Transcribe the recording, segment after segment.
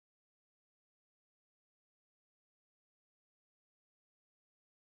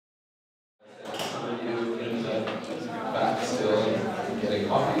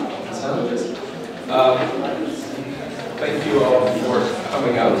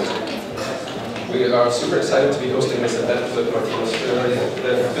We are super excited to be hosting this event with Martino Stierli and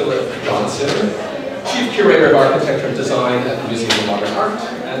Philip Johnson, Chief Curator of Architecture and Design at the Museum of Modern Art,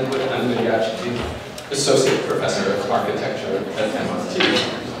 and with Miljacki, Associate Professor of Architecture at MIT.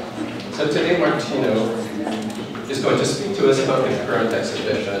 So today Martino is going to speak to us about the current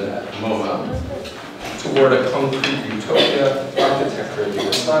exhibition at MoMA, Toward a Concrete Utopia, Architecture of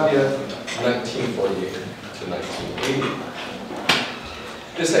Yugoslavia, 1948 to 1980.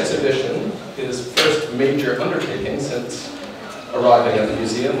 This exhibition, his first major undertaking since arriving at the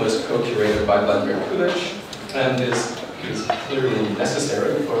museum, was co-curated by Vladimir Kulic, and is clearly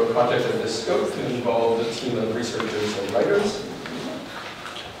necessary for a project of this scope to involve a team of researchers and writers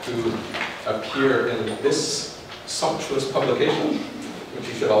who appear in this sumptuous publication, which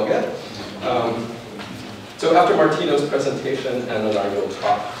you should all get. So after Martino's presentation, Anna and I will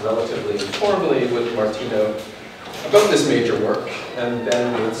talk relatively informally with Martino about this major work, and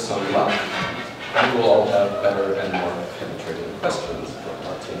then with some luck, we will all have better and more penetrating questions for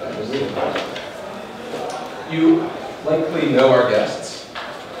Martino. You likely know our guests,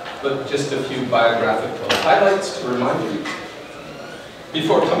 but just a few biographical highlights to remind you.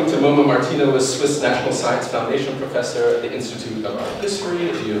 Before coming to MoMA, Martino was Swiss National Science Foundation professor at the Institute of Art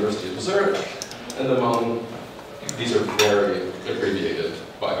History at the University of Zurich, and among, these are very abbreviated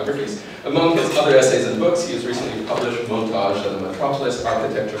biographies. Among his other essays and books, he has recently published Montage of the Metropolis,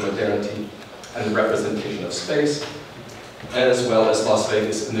 Architecture, Modernity, and the Representation of Space, as well as Las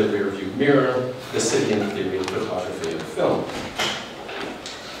Vegas in the Rearview Mirror, the City and Theory of Photography and Film.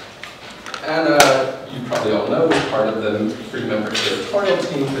 Anna, you probably all know, was part of the three-member curatorial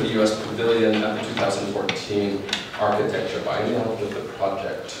team for the US Pavilion at the 2014 Architecture Biennale with the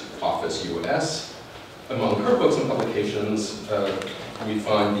Project Office US. Among her books and publications, we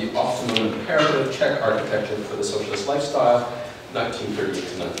find The Optimum Imperative, Czech Architecture for the Socialist Lifestyle, 1938 to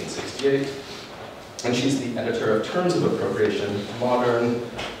 1968. And she's the editor of Terms of Appropriation, Modern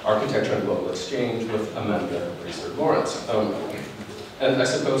Architecture and Global Exchange with Amanda Reeser-Lawrence. And I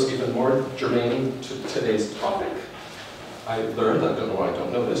suppose even more germane to today's topic, I learned, I don't know why I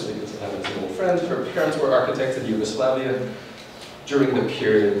don't know this because Anna's an old friend, her parents were architects in Yugoslavia during the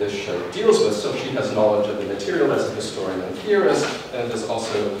period this show deals with, so she has knowledge of the material as a historian and theorist, and is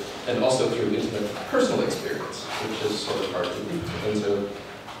also through intimate personal experience, which is sort of hard to beat. And so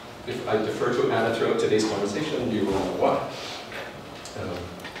if I defer to Anna throughout today's conversation, you will know why.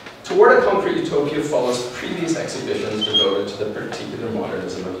 Toward a Concrete Utopia follows previous exhibitions devoted to the particular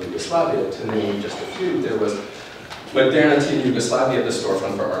modernism of Yugoslavia. To name just a few, there was Modernity in Yugoslavia, the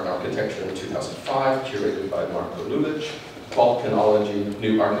storefront for art and architecture in 2005, curated by Marko Lulic. Balkanology,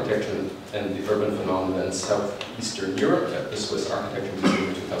 New Architecture and the Urban Phenomena in Southeastern Europe at the Swiss Architecture Museum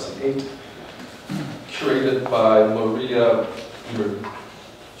in 2008. Curated by Maria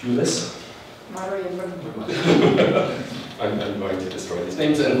Julis. I'm going to destroy these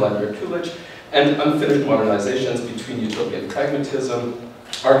names, and Vladimir Kulic. And Unfinished Modernizations Between Utopian Pragmatism,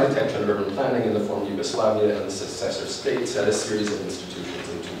 Architecture and Urban Planning in the Former Yugoslavia and the Successor States at a series of institutions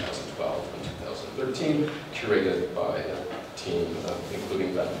in 2012 and 2013, curated by a team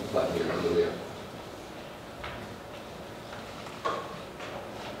including Vladimir and Maria.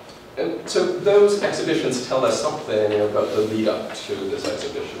 And so those exhibitions tell us something about the lead up to this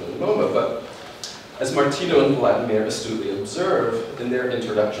exhibition in MoMA, but as Martino and Vladimir astutely observe in their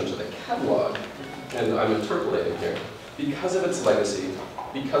introduction to the catalog, and I'm interpolating here, because of its legacy,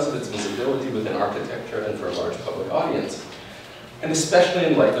 because of its visibility within architecture and for a large public audience, and especially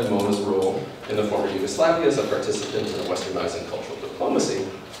in light of MoMA's role in the former Yugoslavia as a participant in westernizing cultural diplomacy,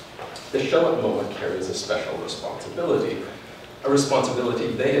 the show at MoMA carries a special responsibility, a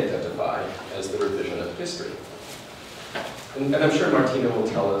responsibility they identify as the revision of history. And I'm sure Martino will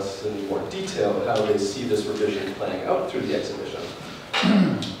tell us in more detail how they see this revision playing out through the exhibition.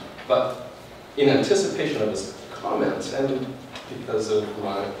 But in anticipation of his comments, and because of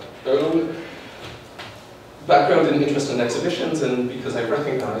my own background and interest in exhibitions, and because I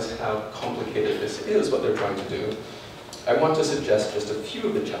recognize how complicated this is, what they're trying to do, I want to suggest just a few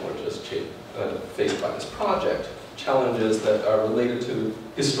of the challenges faced by this project, challenges that are related to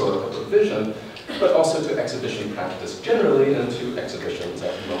historical revision, but also to exhibition practice generally, and to exhibitions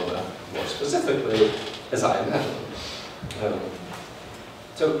at MoMA more specifically, as I imagine.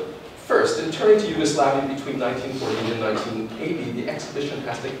 So first, in turning to Yugoslavia between 1940 and 1980, the exhibition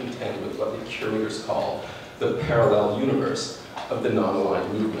has to contend with what the curators call the parallel universe of the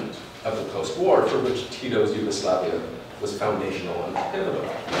non-aligned movement of the post-war, for which Tito's Yugoslavia was foundational and pivotal.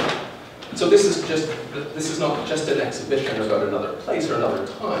 So this is not just an exhibition about another place or another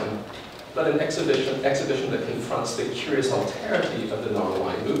time, but an exhibition that confronts the curious alterity of the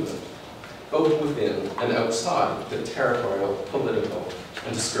non-aligned movement both within and outside the territorial, political,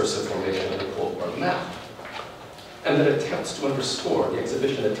 and discursive formation of the Cold War map. And that attempts to underscore, the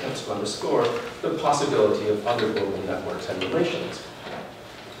exhibition attempts to underscore the possibility of other global networks and relations.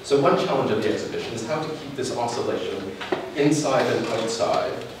 So one challenge of the exhibition is how to keep this oscillation inside and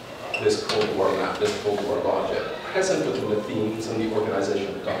outside this Cold War map, this Cold War logic, present within the themes and the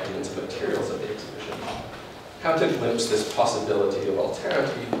organization of documents and materials of the exhibition. How to glimpse this possibility of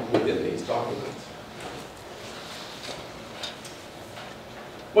alterity within these documents.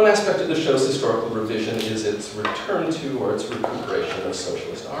 One aspect of the show's historical revision is its return to or its recuperation of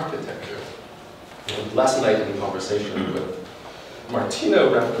socialist architecture. And last night in conversation with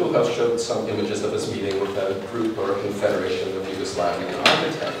Martino, Ramkulhoff showed some images of his meeting with a group or a confederation of Yugoslavian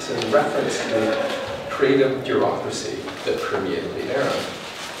architects and referenced the creative bureaucracy that permeated the era.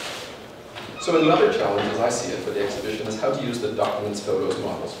 So another challenge, as I see it, for the exhibition is how to use the documents, photos,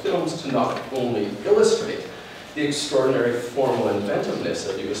 models, films to not only illustrate the extraordinary formal inventiveness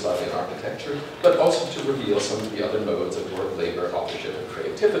of Yugoslavian architecture, but also to reveal some of the other modes of work, labor, authorship, and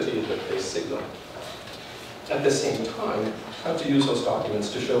creativity that they signal. At the same time, how to use those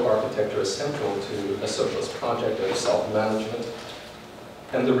documents to show architecture as central to a socialist project of self-management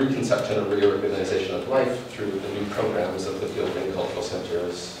and the reconception and reorganization of life through the new programs that the building, cultural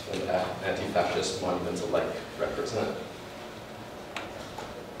centers, and anti-fascist monuments alike represent.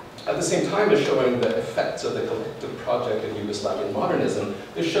 At the same time as showing the effects of the collective project of Yugoslavian modernism,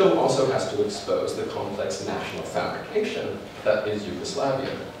 the show also has to expose the complex national fabrication that is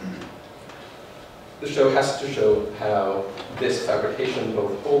Yugoslavia. The show has to show how this fabrication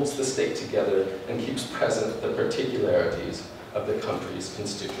both holds the state together and keeps present the particularities of the country's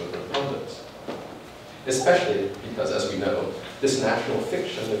constituent republics. Especially because, as we know, this national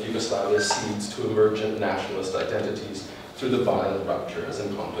fiction of Yugoslavia seeds to emergent nationalist identities through the violent ruptures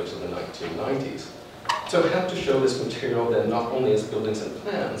and conflicts of the 1990s. So how to show this material then not only as buildings and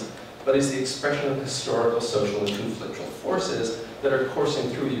plans, but as the expression of historical, social, and conflictual forces that are coursing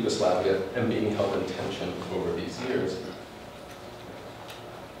through Yugoslavia and being held in tension over these years.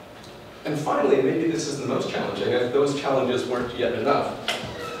 And finally, maybe this is the most challenging, if those challenges weren't yet enough,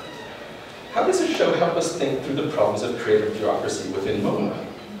 how does the show help us think through the problems of creative bureaucracy within MoMA?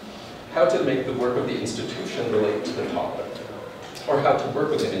 How to make the work of the institution relate to the topic, or how to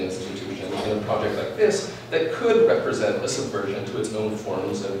work within an institution in a project like this that could represent a subversion to its own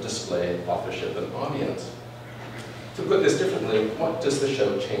forms of display, authorship, and audience. To put this differently, what does the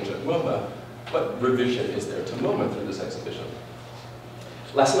show change at MoMA? What revision is there to MoMA through this exhibition?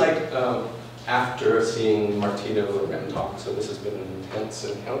 Last night, after seeing Martino and Rem talk, so this has been an intense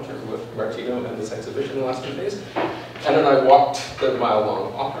encounter with Martino and this exhibition in the last 2 days, Anna and I walked the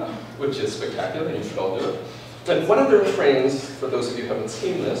mile-long opera, which is spectacular, you should all do it. And one of the refrains, for those of you who haven't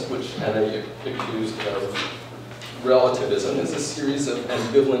seen this, which Anna accused of relativism, is a series of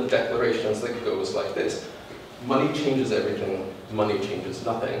ambivalent declarations that goes like this. Money changes everything, money changes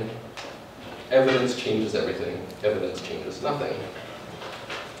nothing. Evidence changes everything, evidence changes nothing.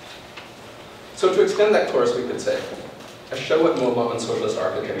 So to extend that chorus, we could say, a show at MoMA on socialist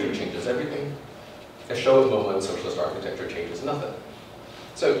architecture changes everything. A show at MoMA on socialist architecture changes nothing.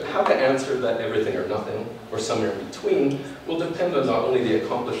 So how to answer that everything or nothing, or somewhere in between, will depend on not only the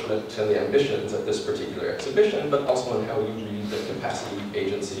accomplishment and the ambitions of this particular exhibition, but also on how you read the capacity,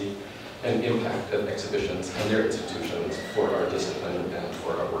 agency, and impact of exhibitions and their institutions for our discipline and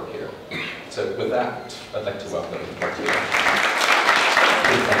for our work here. So with that, I'd like to welcome Martino.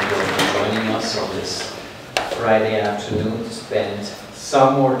 Thank you for joining us on this Friday afternoon to spend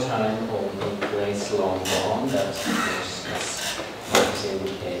some more time on the place long gone that, of course, as Marcus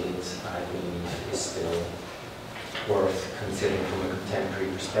indicated, I believe is still worth considering from a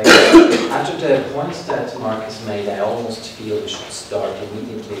contemporary perspective. After the points that Marcus made, I almost feel we should start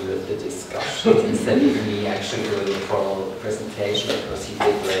immediately with the discussion instead of me actually doing a formal presentation, because he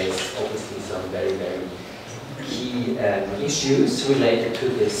did raise obviously some very, very key issues related to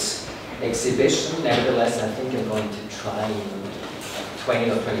this exhibition. Nevertheless, I think I'm going to try in 20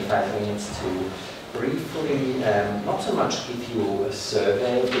 or 25 minutes to briefly, not so much give you a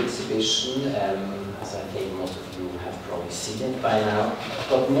survey of the exhibition, as I think most of you have probably seen it by now,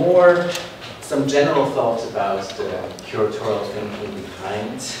 but more some general thoughts about the curatorial thinking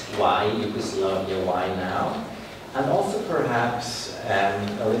behind why Yugoslavia, why now, and also perhaps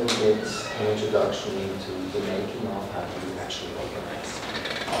a little bit an introduction into the making of how you actually organize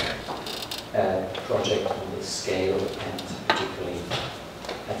a project on this scale, and particularly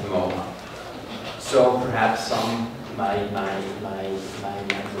at the moment. So perhaps some my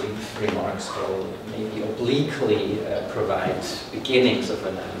brief remarks will maybe obliquely provide beginnings of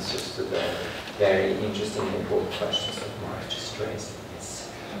an answers to the very interesting and important questions that Mark just raised in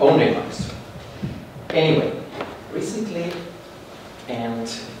his own remarks. Anyway, recently, and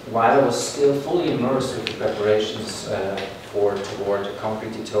while I was still fully immersed with the preparations toward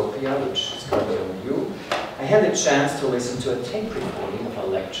Concrete Utopia, which is currently on view, I had a chance to listen to a tape recording of a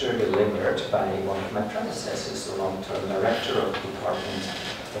lecture delivered by one of my predecessors, the long-term director of the Department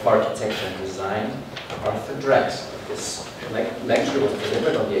of Architecture and Design, Arthur Drexler. This lecture was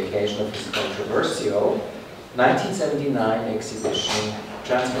delivered on the occasion of his controversial 1979 exhibition,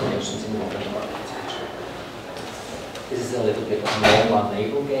 Transformations in Modern Architecture. This is a little bit more on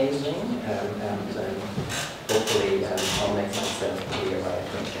navel-gazing, and hopefully I'll make myself clear why I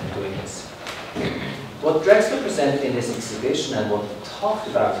think I'm doing this. What Drexler presented in his exhibition and what he talked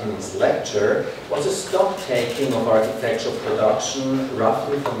about in his lecture was a stock-taking of architectural production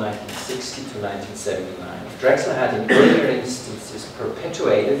roughly from 1960 to 1979. Drexler had in earlier instances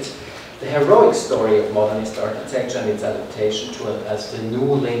perpetuated the heroic story of modernist architecture and its adaptation to it as the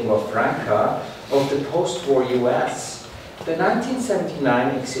new lingua franca of the post-war US. The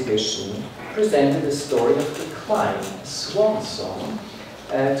 1979 exhibition presented a story of decline, a swan song,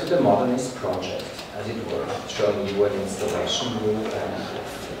 to the modernist project, as it were, showing you an installation of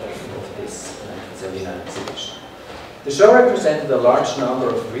this 1979 exhibition. The show represented a large number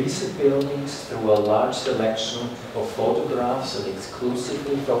of recent buildings through a large selection of photographs and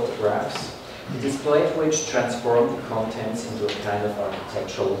exclusively photographs, the display of which transformed the contents into a kind of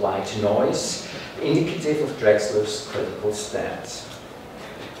architectural white noise, indicative of Drexler's critical stance.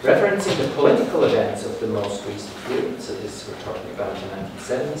 Referencing the political events of the most recent period, so this we're talking about the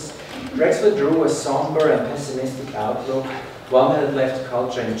 1970s, Drexler drew a somber and pessimistic outlook, one that had left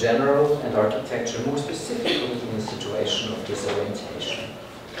culture in general and architecture more specifically in a situation of disorientation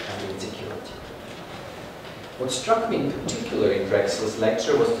and insecurity. What struck me in particular in Drexler's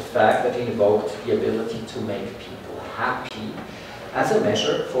lecture was the fact that he invoked the ability to make people happy as a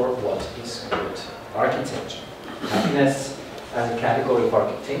measure for what is good architecture. Happiness as a category of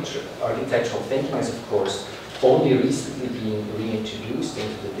architectural thinking is, of course, only recently being reintroduced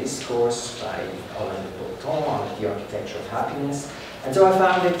into the discourse by Alain de Botton on the architecture of happiness. And so I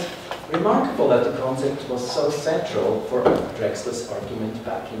found it remarkable that the concept was so central for Drexler's argument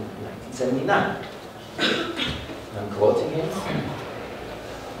back in 1979. I'm quoting him.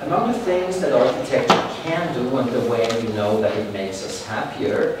 Among the things that architecture can do and the way we know that it makes us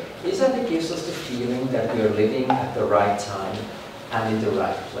happier is that it gives us the feeling that we are living at the right time and in the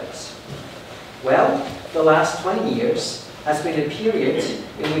right place. Well, the last 20 years has been a period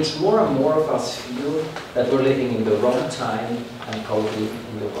in which more and more of us feel that we're living in the wrong time and probably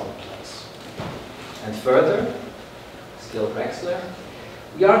in the wrong place. And further, still Drexler,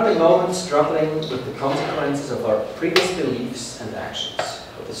 we are at the moment struggling with the consequences of our previous beliefs and actions.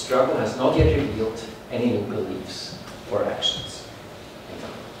 But the struggle has not yet revealed any new beliefs or actions.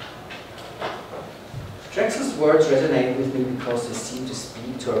 Drexler's words resonate with me because they seem to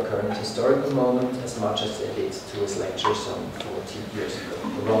speak to our current historical moment as much as they did to his lecture some 40 years ago.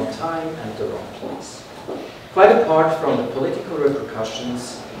 The wrong time and the wrong place. Quite apart from the political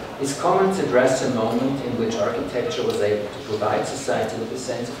repercussions, his comments address a moment in which architecture was able to provide society with a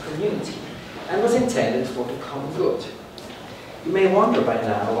sense of community and was intended for the common good. You may wonder by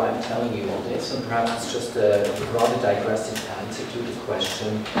now why I'm telling you all this, and perhaps it's just a rather digressive answer to the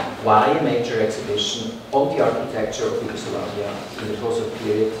question why a major exhibition on the architecture of Yugoslavia in the Kosovo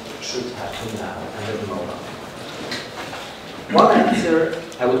period should happen now and at the moment. One answer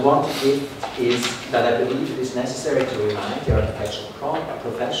I would want to give is that I believe it is necessary to remind the architectural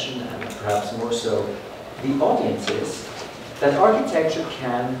profession, and perhaps more so the audiences, that architecture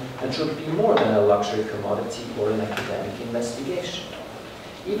can and should be more than a luxury commodity or an academic investigation.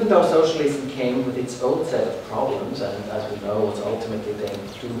 Even though socialism came with its own set of problems, and as we know was ultimately then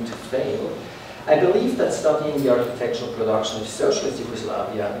doomed to fail, I believe that studying the architectural production of socialist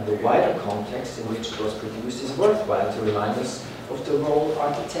Yugoslavia in the wider context in which it was produced is worthwhile to remind us of the role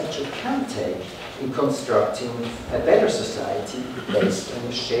architecture can take in constructing a better society based on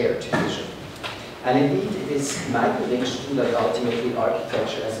a shared vision. And indeed, it is my conviction that ultimately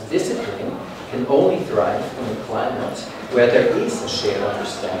architecture as a discipline can only thrive in a climate where there is a shared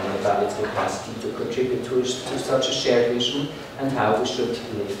understanding about its capacity to contribute to such a shared vision and how we should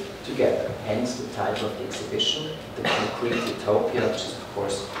live together. Hence the title of the exhibition, The Concrete Utopia, which is of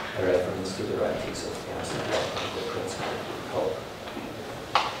course a reference to the writings of the principle of hope.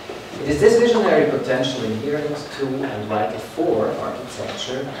 It is this visionary potential inherent to and vital for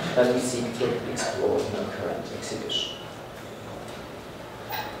architecture that we seek to explore in our current exhibition.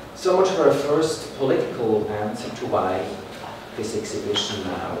 So much for a first political answer to why this exhibition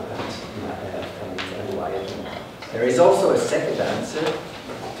now and why it now. There is also a second answer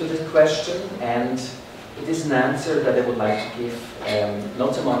to this question, and it is an answer that I would like to give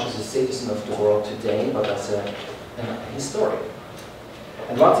not so much as a citizen of the world today, but as a historian.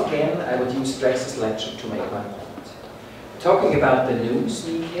 And once again, I would use Drexler's lecture to make my point. Talking about the news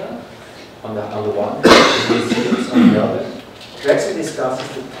media on the one hand, the museums on the other, Drexler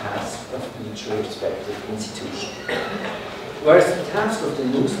discusses the task of each respective institution. Whereas the task of the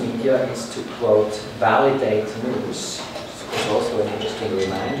news media is to, quote, validate news, it's also an interesting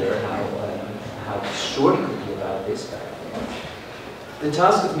reminder how sure he could be about this back then. The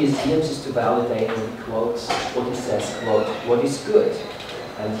task of museums is to validate, and he quotes what he says, quote, what is good.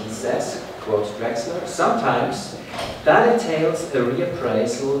 And he says, quote Drexler, sometimes that entails a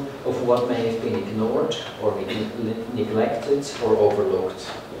reappraisal of what may have been ignored or neglected or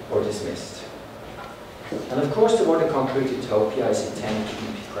overlooked or dismissed. And of course the word Concrete Utopia is intended to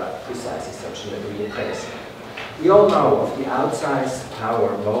be precisely such a reappraisal. We all know of the outsized power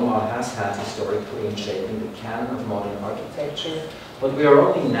MoMA has had historically in shaping the canon of modern architecture, but we are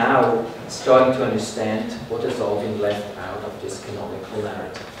only now starting to understand what has all been left out of this canonical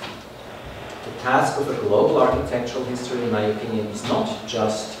narrative. The task of a global architectural history, in my opinion, is not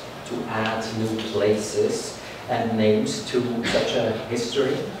just to add new places and names to such a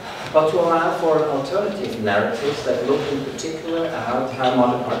history, but to allow for alternative narratives that look in particular at how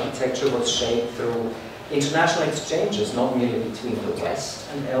modern architecture was shaped through international exchanges, not merely between the West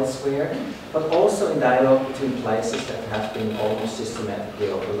and elsewhere, but also in dialogue between places that have been almost systematically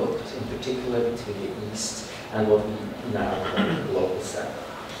overlooked, in particular between the East and what we now call the global South.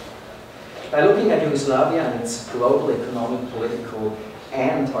 By looking at Yugoslavia and its global economic, political,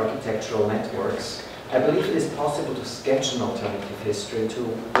 and architectural networks, I believe it is possible to sketch an alternative history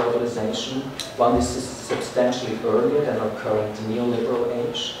to globalization, one that is substantially earlier than our current neoliberal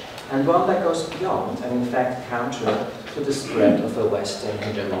age, and one that goes beyond, and in fact counter to the spread of a Western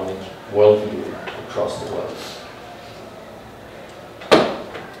hegemonic worldview across the world.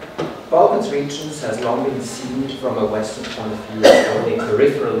 Balkans regions has long been seen from a Western point of view as only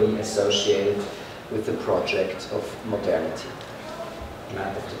peripherally associated with the project of modernity.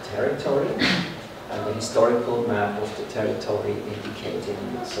 Map of the territory, and the historical map of the territory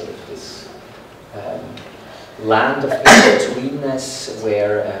indicating sort of this land of in-betweenness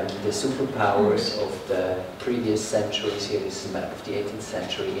where the superpowers of the previous centuries, here is a map of the 18th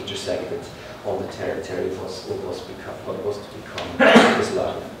century, intersected on the territory what was to become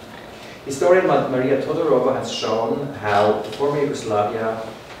Yugoslavia. Historian Maria Todorova has shown how the former Yugoslavia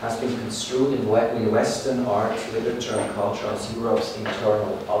has been construed in Western art, literature, and culture as Europe's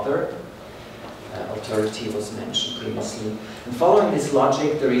internal other. Authority was mentioned previously. And following this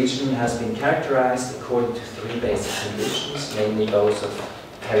logic, the region has been characterized according to three basic conditions, namely those of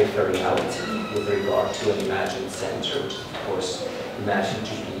peripherality with regard to an imagined center, which is of course imagined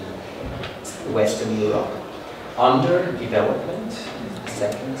to be Western Europe, underdevelopment, the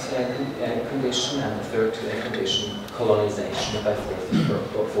second condition, and the third condition, colonization by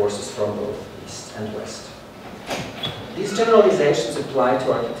forces from both East and West. These generalizations apply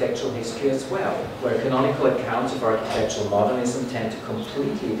to architectural history as well, where canonical accounts of architectural modernism tend to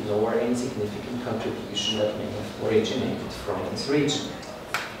completely ignore any significant contribution that may have originated from this region.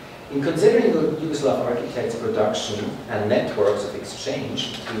 In considering Yugoslav architects' production and networks of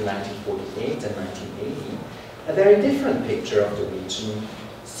exchange between 1948 and 1980, a very different picture of the region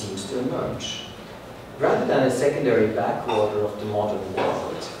seems to emerge. Rather than a secondary backwater of the modern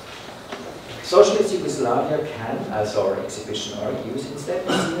world, socialist Yugoslavia can, as our exhibition argues, instead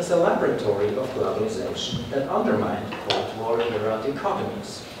be seen as a laboratory of globalization that undermined Cold War era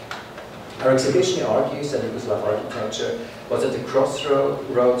dichotomies. Our exhibition argues that Yugoslav architecture was at the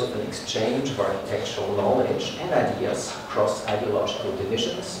crossroads of an exchange of architectural knowledge and ideas across ideological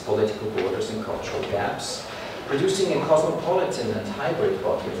divisions, political borders, and cultural gaps, producing a cosmopolitan and hybrid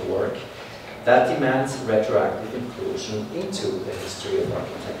body of work that demands retroactive inclusion into the history of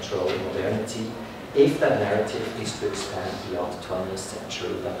architectural modernity if that narrative is to expand beyond the 20th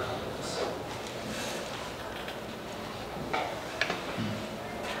century that covers.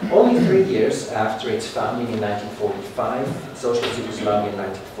 Only 3 years after its founding in 1945, Socialist Yugoslavia in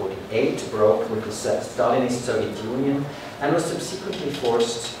 1948 broke with the Stalinist Soviet Union and was subsequently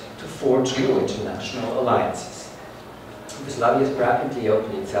forced to forge new international alliances. Yugoslavia rapidly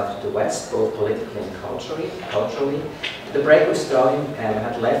opened itself to the West, both politically and culturally, The breakaway stallion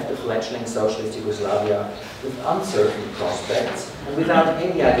had left the fledgling socialist Yugoslavia with uncertain prospects and without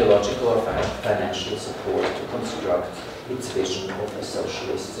any ideological or financial support to construct its vision of a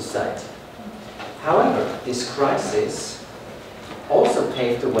socialist society. However, this crisis also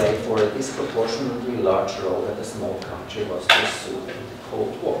paved the way for a disproportionately large role that a small country was to assume in the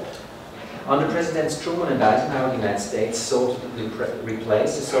Cold War. Under Presidents Truman and Eisenhower, the United States sought to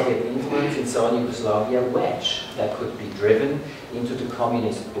replace the Soviet influence in southern Yugoslavia wedge that could be driven into the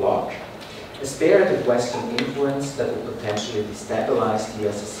communist bloc, a spirit of Western influence that would potentially destabilize the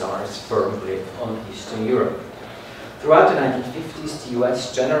USSR's firm grip on Eastern Europe. Throughout the 1950s, the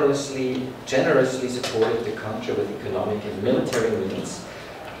US generously supported the country with economic and military means,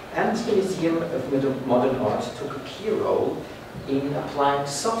 and the Museum of Modern Art took a key role in applying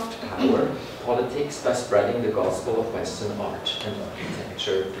soft power politics by spreading the gospel of Western art and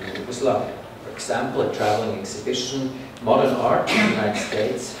architecture in Yugoslavia. For example, a traveling exhibition, Modern Art in the United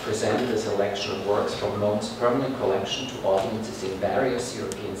States, presented a selection of works from Mohn's permanent collection to audiences in various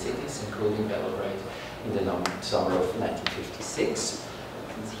European cities, including Belgrade, in the summer of 1956.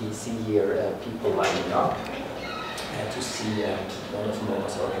 You see here people lining up to see one of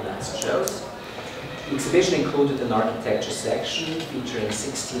Mohn's organized shows. The exhibition included an architecture section featuring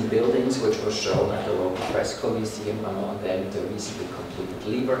 16 buildings which were shown at the local Fresco Museum, among them the recently completed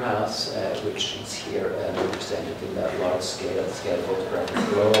Lever House, which is here represented in that large scale photographic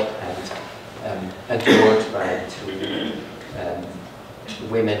floor and adored by two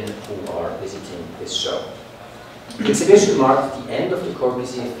women who are visiting this show. The exhibition marked the end of the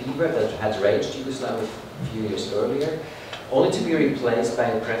Corbusier fever that had raged Yugoslavia a few years earlier, only to be replaced by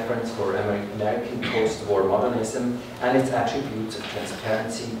a preference for American post-war modernism and its attributes of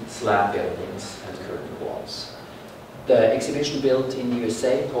transparency, slab buildings, and curtain walls. The exhibition built in the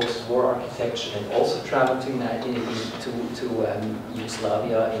USA post-war architecture and also traveled to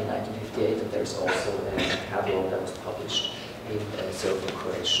Yugoslavia in 1958, and there's also a catalog that was published in Serbian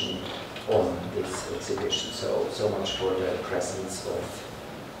Croatian on this exhibition. So much for the presence of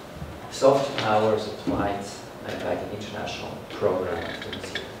soft powers applied by the international program of the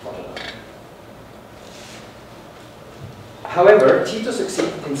Museum of Modern Art. However, Tito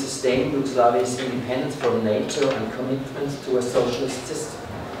succeeded in sustaining Yugoslavia's independence from NATO and commitment to a socialist system.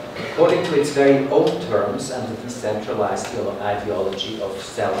 According to its very own terms and the decentralized ideology of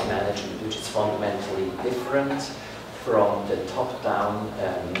self-management, which is fundamentally different from the top-down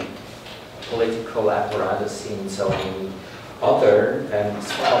political apparatus in so many other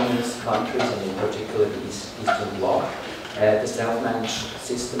communist countries, and in particular the Eastern Bloc. The self-managed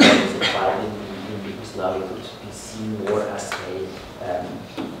system that was applied in Yugoslavia would be seen more as a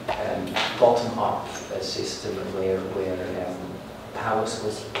bottom-up system where power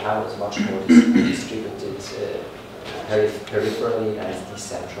was much more distributed peripherally and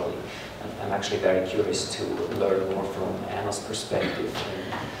decentrally. I'm actually very curious to learn more from Anna's perspective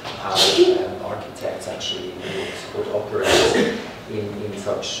on how architects actually would operate in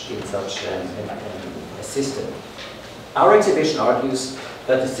such a system. Our exhibition argues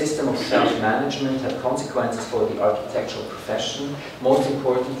that the system of self-management had consequences for the architectural profession. Most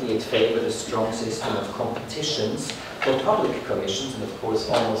importantly, it favored a strong system of competitions for public commissions, and of course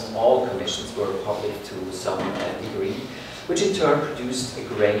almost all commissions were public to some degree, which in turn produced a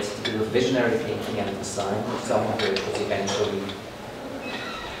great deal of visionary thinking and design, some of which was eventually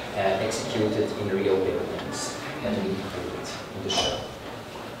executed in real buildings and included in the show.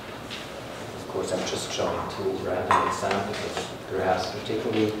 Of course, I'm just showing two random examples of perhaps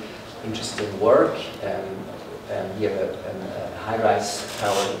particularly interesting work. We have a high-rise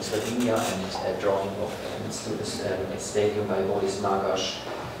tower in Slovenia and a drawing of a stadium by Boris Magaš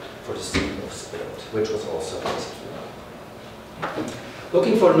for the City of Spirit, which was also executed.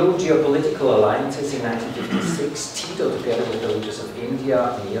 Looking for new geopolitical alliances in 1956, Tito, together with the leaders of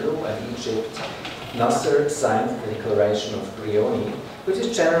India, Nehru, and Egypt, Nasser signed the Declaration of Brioni, which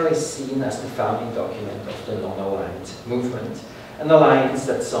is generally seen as the founding document of the non-aligned movement, an alliance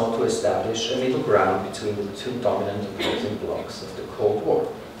that sought to establish a middle ground between the two dominant opposing blocs of the Cold War.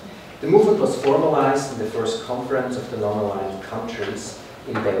 The movement was formalized in the first conference of the non-aligned countries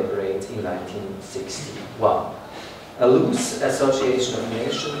in Belgrade in 1961. A loose association of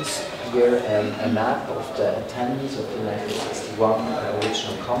nations, here a map of the attendees of the 1961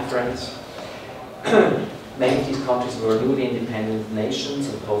 original conference. Many of these countries were newly independent nations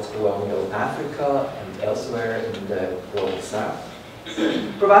in post-colonial Africa and elsewhere in the global south,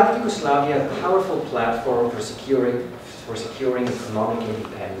 provided Yugoslavia a powerful platform for securing economic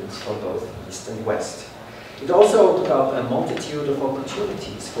independence from both East and West. It also opened up a multitude of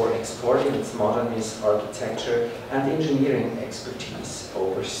opportunities for exporting its modernist architecture and engineering expertise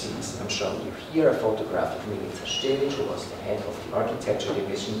overseas. I'm showing you here a photograph of Martino Stierli, who was the head of the architecture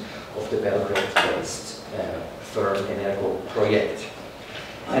division of the Belgrade-based firm Energo Projekt.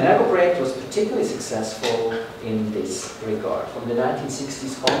 Energo Projekt was particularly successful in this regard. From the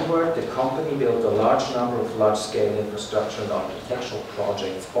 1960s onward, the company built a large number of large-scale infrastructure and architectural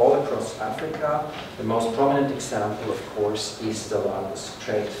projects all across Africa. The most prominent example, of course, is the Lagos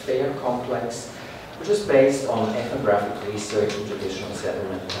Trade Fair complex, which was based on ethnographic research in traditional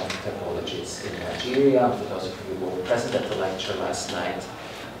settlement typologies in Nigeria. For those of you who were present at the lecture last night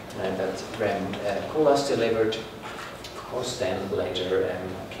that Rem Koolhaas delivered, of course, then later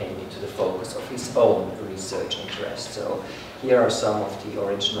came into the focus of his own research interest. So here are some of the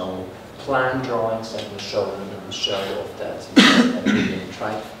original plan drawings that were shown in the show of that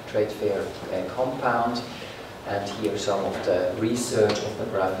trade fair compound. And here some of the research,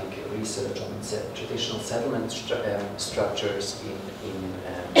 ethnographic research on traditional settlement structures in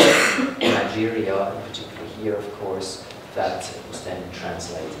Nigeria, in particular here, of course, that was then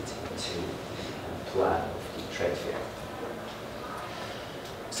translated into a plan of the trade fair.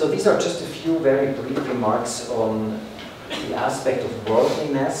 So these are just a few very brief remarks on the aspect of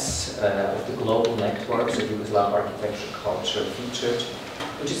worldliness of the global networks of Yugoslav architecture culture featured,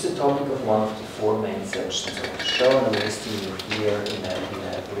 which is the topic of one of the four main sections of the show. And I'm listing you here in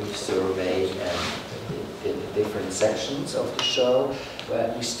a brief survey the different sections of the show.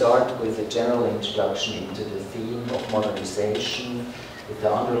 We start with a general introduction into the theme of modernization, with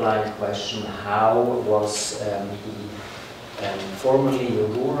the underlying question: how was the formerly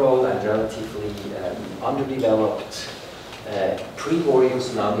rural and relatively underdeveloped pre-war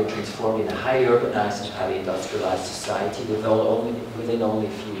Yugoslavia transformed in a highly urbanized and highly industrialized society within only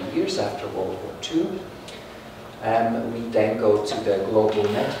a few years after World War II. We then go to the global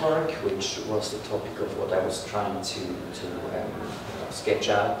network, which was the topic of what I was trying to sketch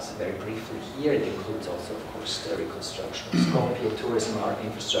out very briefly here. It includes also, of course, the reconstruction of Skopje, tourism, art,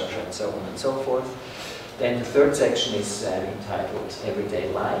 infrastructure, and so on and so forth. Then the third section is entitled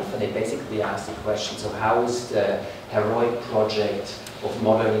Everyday Life, and it basically asks the question, so how is the heroic project of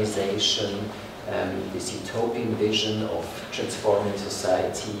modernization, this utopian vision of transforming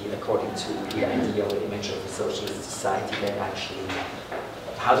society according to the ideal image of a socialist society, then actually,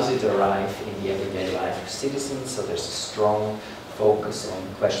 how does it arrive in the everyday life of citizens? So there's a strong focus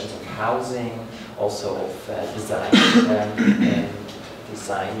on questions of housing, also of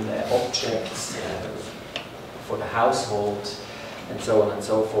design objects, for the household, and so on and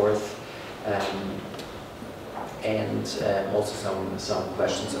so forth, and also some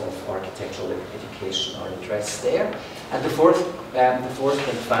questions of architectural education are addressed there. And the fourth and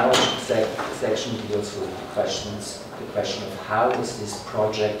final section deals with the question of how is this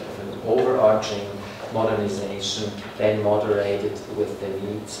project of an overarching modernization then moderated with the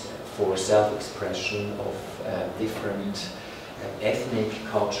need for self-expression of different ethnic,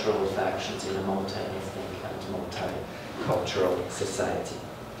 cultural factions in a multi-ethnic and multicultural society.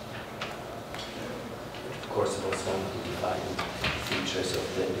 Of course, it was one of the defining features of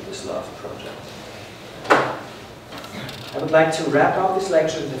the Yugoslav project. I would like to wrap up this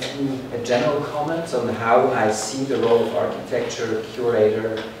lecture with a few general comments on how I see the role of architecture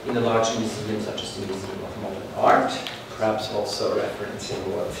curator in a large museum such as the Museum of Modern Art, perhaps also referencing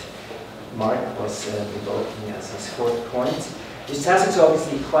what Mark was developing as his fourth point. This task is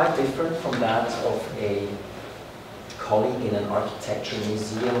obviously quite different from that of a colleague in an architecture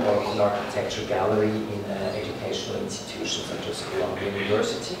museum or an architecture gallery in an educational institution such as Columbia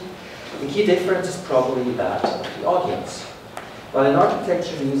University. The key difference is probably that of the audience. While an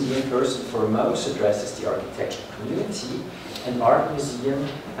architecture museum first and foremost addresses the architecture community, an art museum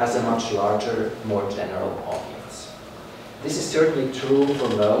has a much larger, more general audience. This is certainly true for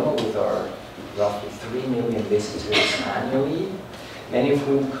MoMA with our roughly 3 million visitors annually, many of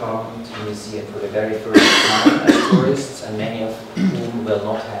whom come to the museum for the very first time as tourists, and many of whom will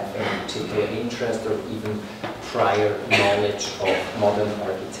not have any particular interest or even prior knowledge of modern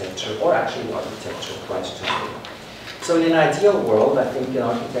architecture, or actually architecture quite generally. So in an ideal world, I think an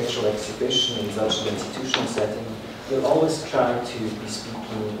architectural exhibition in such an institutional setting will always try to be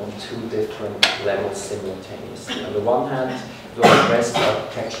speaking on two different levels simultaneously. On the one hand, it will address the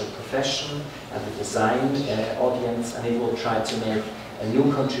architectural profession and the design audience, and it will try to make a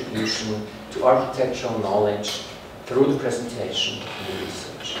new contribution to architectural knowledge through the presentation and the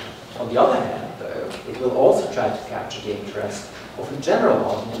research. On the other hand, though, it will also try to capture the interest of the general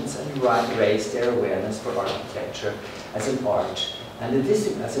audience and raise their awareness for architecture as an art and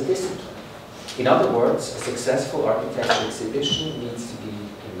as a discipline. In other words, a successful architecture exhibition needs to be,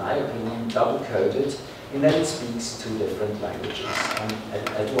 in my opinion, double-coded in that it speaks two different languages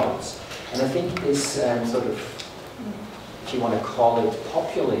at once. And I think this sort of, if you want to call it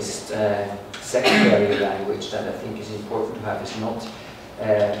populist secondary language that I think is important to have is not,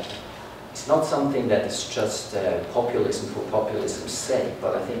 it's not something that is just populism for populism's sake,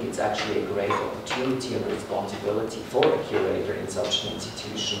 but I think it's actually a great opportunity and responsibility for a curator in such an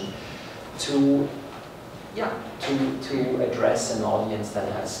institution to address an audience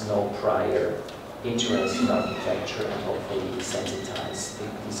that has no prior interest in architecture and hopefully sensitize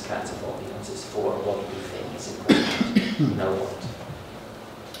these kinds of audiences for what we think is important. You know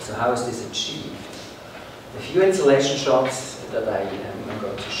what? So how is this achieved? A few installation shots that I am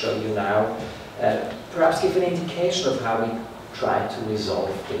going to show you now perhaps give an indication of how we try to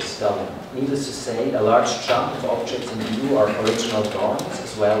resolve this dilemma. Needless to say, a large chunk of objects in view are original drawings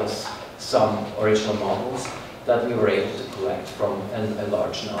as well as some original models that we were able to collect from a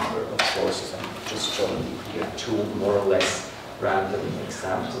large number of sources. I'm just showing you here two more or less random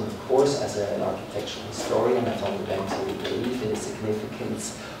examples. And of course, as an architectural historian, I fundamentally believe in the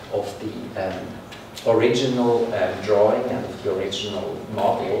significance of the original drawing and of the original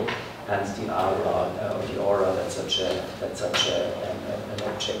model and the aura that such an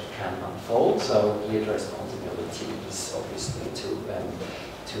object can unfold. So here the responsibility is obviously to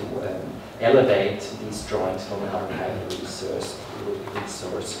elevate these drawings from an archival resource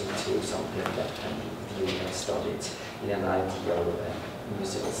into something that can be viewed and studied in an ideal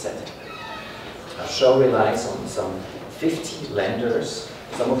musical setting. Our show relies on some 50 lenders,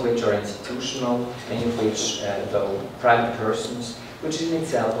 some of which are institutional, many of which, though private persons, which in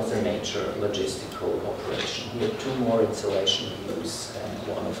itself was a major logistical operation. Here, two more installation views,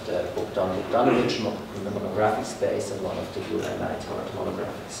 one of the Bogdanovich in the monographic space and one of the Uranite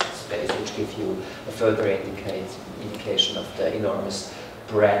monographic space, which give you a further indication of the enormous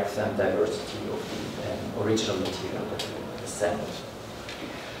breadth and diversity of the original material that we assembled.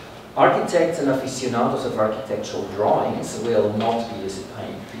 Architects and aficionados of architectural drawings will not be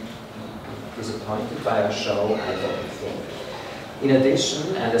disappointed by our show, I don't think. In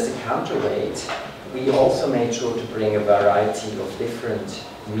addition, and as a counterweight, we also made sure to bring a variety of different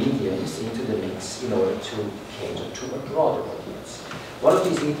mediums into the mix in order to cater to a broader audience. One of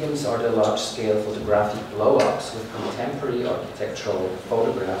these mediums are the large-scale photographic blow-ups with contemporary architectural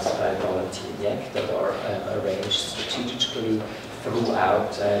photographs by Miljacki that are arranged strategically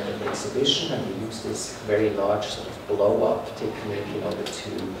throughout the exhibition, and we use this very large sort of blow-up technique in order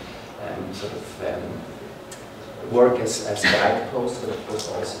to work as guideposts, but of course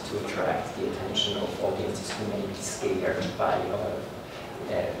also to attract the attention of audiences who may be scared by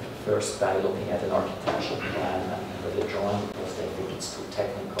first by looking at an architectural plan and the drawing because they think it's too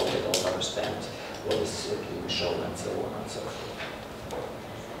technical, they don't understand what is being shown and so on and so forth.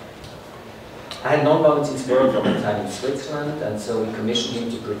 I had known Valentin's work from a time in Switzerland, and so we commissioned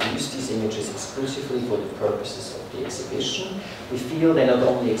him to produce these images exclusively for the purposes of the exhibition. We feel they not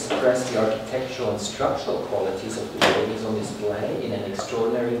only express the architectural and structural qualities of the buildings on display in an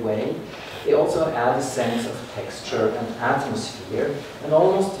extraordinary way, they also add a sense of texture and atmosphere, an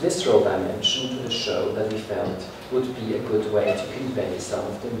almost visceral dimension to the show that we felt would be a good way to convey some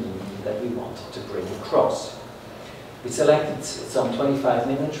of the meaning that we wanted to bring across. We selected some 25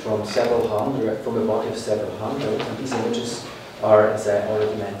 minutes from a body of several hundred, and these images are, as I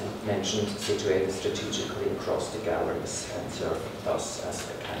already mentioned, situated strategically across the galleries and serve thus as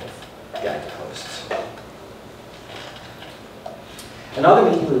a kind of guideposts.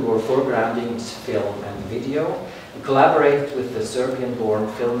 Another medium we were foregrounding is film and video. We collaborated with the Serbian-born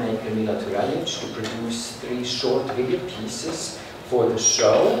filmmaker Miljacki to produce 3 short video pieces for the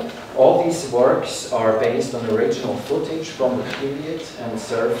show. All these works are based on original footage from the period and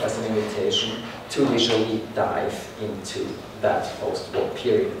serve as an invitation to visually dive into that post-war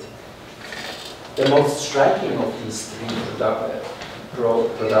period. The most striking of these 3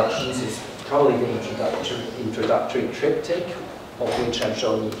 productions is probably the introductory triptych, of which I'm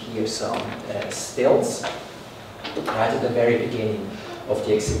showing you here some stills, right at the very beginning of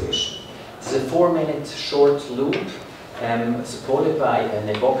the exhibition. It's a 4-minute short loop supported by an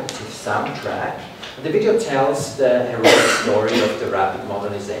evocative soundtrack. The video tells the heroic story of the rapid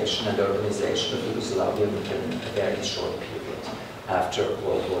modernization and urbanization of Yugoslavia within a very short period after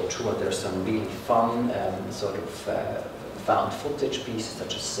World War II. And there's some really fun found footage pieces,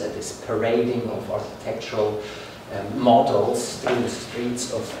 such as this parading of architectural models through the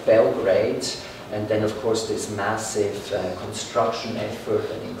streets of Belgrade. And then, of course, this massive construction effort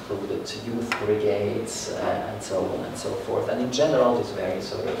that included youth brigades and so on and so forth. And in general, this very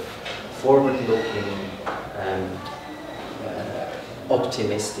sort of forward-looking,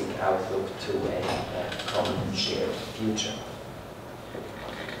 optimistic outlook to a common shared future.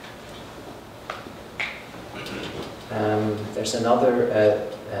 There's another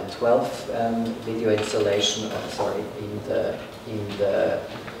 12 video installation, in the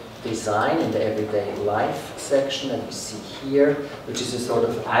design, in the everyday life section that you see here, which is a sort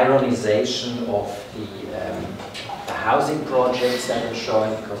of ironization of the housing projects that we're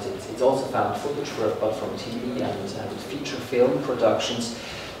showing, because it's also found footage but from TV and feature film productions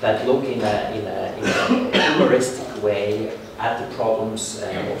that look in a humoristic way at the problems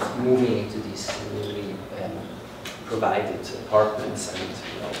of moving into these newly provided apartments,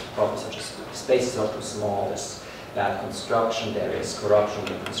 and problems such as spaces are too small, there's bad construction, there is corruption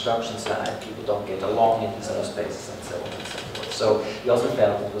on the construction side, people don't get along in these other spaces, and so on and so forth. So we also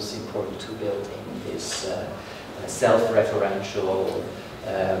felt it was important to build in this self-referential,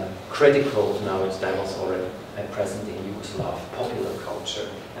 critical note that was already present in Yugoslav popular culture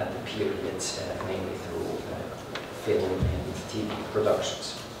at the period, mainly through film and TV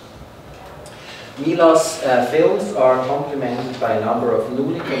productions. Mila's films are complemented by a number of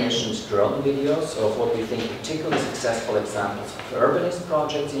newly commissioned drone videos of what we think particularly successful examples of urbanist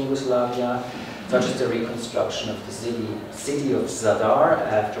projects in Yugoslavia, such as the reconstruction of the city of Zadar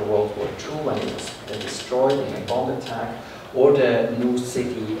after World War II when it was destroyed in a bomb attack, or the new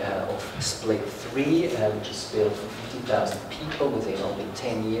city of Split 3, which is built for 50,000 people within only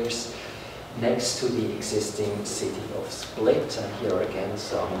 10 years, next to the existing city of Split. And here are again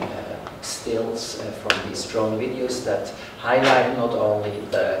some stills from these drone videos that highlight not only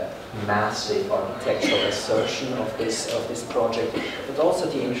the massive architectural assertion of this project, but also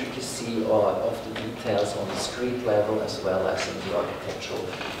the intricacy of the details on the street level as well as in the architectural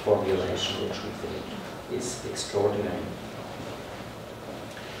formulation, which we think is extraordinary.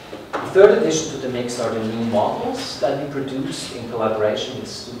 The third addition to the mix are the new models that we produced in collaboration with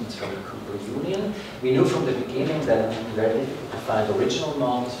students from the Cooper Union. We knew from the beginning that it would be very difficult to find original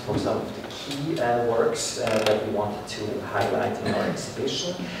models for some of the key works that we wanted to highlight in our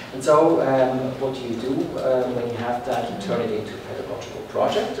exhibition. And so what do you do when you have that? You turn it into a pedagogical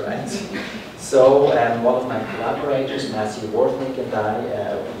project, right? So one of my collaborators, Matthew Worthnick, and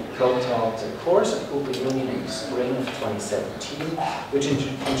I co-taught a course at Cooper Union in the spring of 2017, which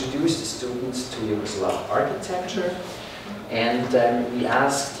introduced the students to Yugoslav architecture. And we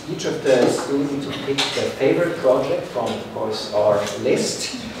asked each of the students to pick their favorite project from, of course, our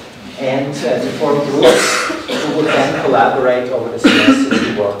list, and to form groups who would then collaborate over the semester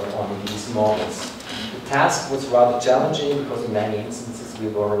to work on these models. The task was rather challenging because in many instances we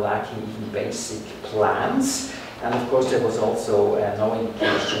were lacking even basic plans. And of course, there was also no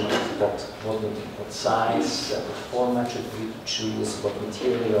indication of what size, what format should we choose, what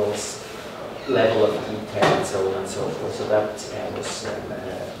materials, level of detail, and so on and so forth. So that was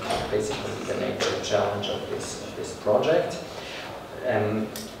basically the major challenge of this project.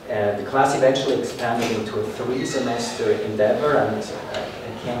 The class eventually expanded into a 3-semester endeavor, and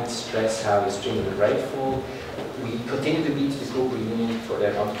I can't stress how extremely grateful we continue to be to the Cooper Union for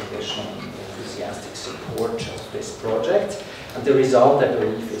their unconditional enthusiastic support of this project. And the result, I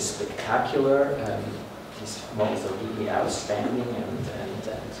believe, is spectacular. These models are really outstanding and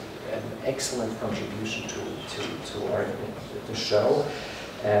an excellent contribution to the show.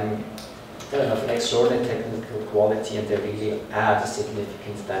 They're of extraordinary technical quality, and they really add a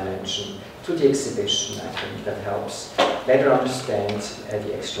significant dimension to the exhibition, I think, that helps better understand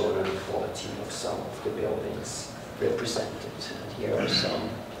the extraordinary quality of some of the buildings represented. And here are some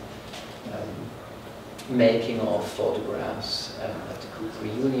making of photographs at the Cooper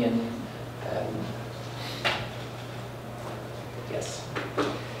Union. Yes.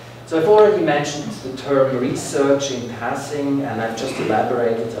 So I've already mentioned the term research in passing, and I've just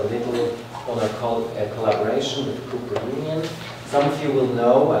elaborated a little on our collaboration with the Cooper Union. Some of you will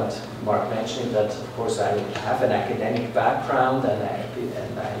know, and Mark mentioned that, of course, I have an academic background, and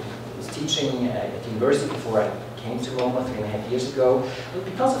I was teaching at university before I came to Roma 3.5 years ago. And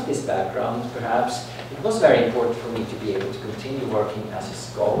because of this background, perhaps, it was very important for me to be able to continue working as a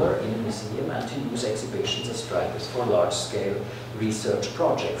scholar in a museum and to use exhibitions as drivers for large-scale research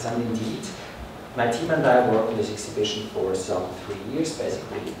projects. And indeed, my team and I worked on this exhibition for some 3 years,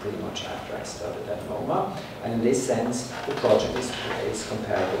 basically pretty much after I started at MoMA. And in this sense, the project is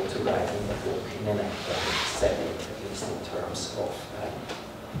comparable to writing a book in an academic setting, at least in terms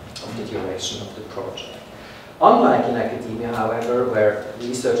of the duration of the project. Unlike in academia, however, where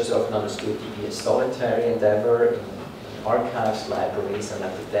research is often understood to be a solitary endeavor in archives, libraries, and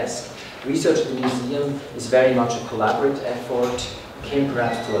at the desk, research in the museum is very much a collaborative effort came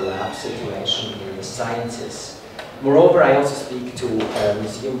perhaps to a lab situation in the sciences. Moreover, I also speak to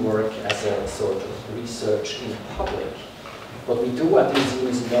museum work as a sort of research in public. What we do at the museum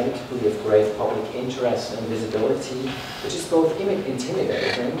is inevitably of great public interest and visibility, which is both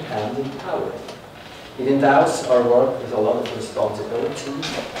intimidating and empowering. It endows our work with a lot of responsibility,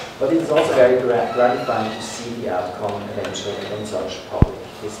 but it is also very gratifying to see the outcome eventually in such public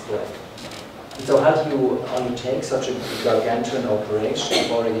display. And so how do you undertake such a gargantuan operation?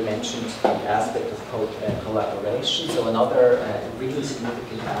 I've already mentioned the aspect of collaboration. So another really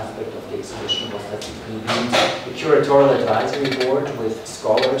significant aspect of the exhibition was that we convened a curatorial advisory board with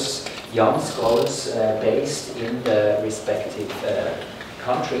scholars, young scholars based in the respective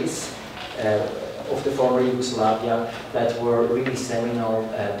countries of the former Yugoslavia that were really seminal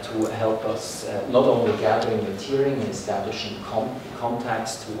to help us not only gathering material and establishing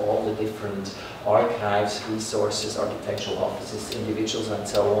contacts to all the different archives, resources, architectural offices, individuals and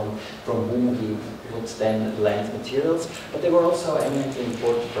so on, from whom we would then lend materials, but they were also eminently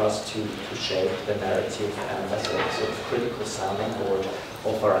important for us to shape the narrative and as a sort of critical sounding board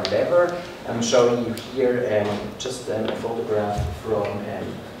of our endeavor. I'm showing you here just a photograph from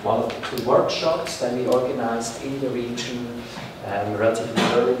one of the 2 workshops that we organized in the region, relatively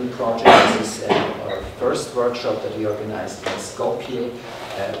early in the project. This is our first workshop that we organized in Skopje,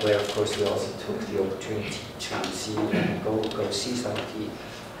 where of course we also took the opportunity to see go see some of the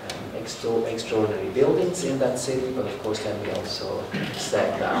extraordinary buildings in that city, but of course then we also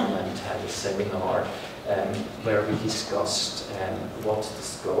sat down and had a seminar where we discussed what the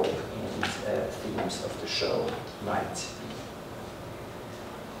scope and themes of the show might be.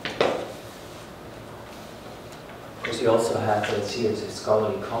 Of course, we also had a series of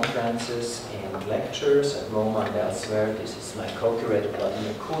scholarly conferences and lectures at MoMA and elsewhere. This is my co-curator,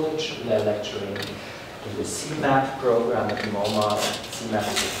 Vladimir Kulic, lecturing in the GSAPP program at MoMA. GSAPP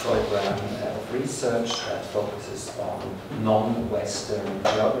is a program of research that focuses on non-Western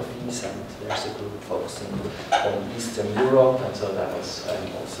geographies, and there's a group focusing on Eastern Europe, and so that was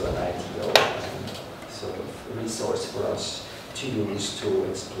also an ideal sort of resource for us to use to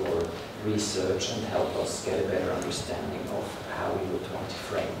explore research and help us get a better understanding of how we would want to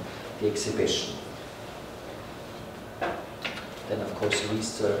frame the exhibition. Then, of course,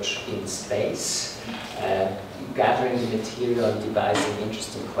 research in space. Gathering the material and devising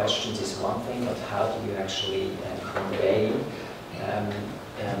interesting questions is one thing, but how do you actually convey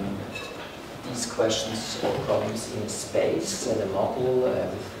these questions or problems in space? The model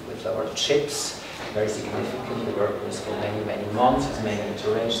with our chips, very significant. The work was for many, many months, with many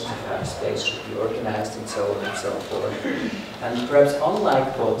iterations of how space should be organized and so on and so forth. And perhaps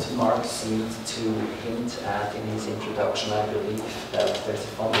unlike what Mark seemed to hint at in his introduction, I believe that there's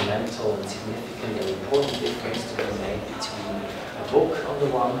a fundamental and significant and important difference to be made between a book on the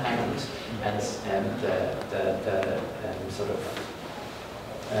one hand and the sort of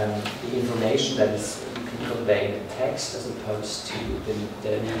the information that is you can convey in the text as opposed to the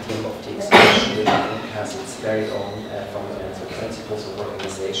medium of the exhibition, which I think has its very own fundamental principles of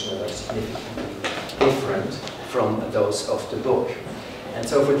organization that are significantly different from those of the book. And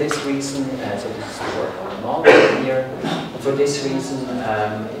so for this reason, so this is the work on the model here, for this reason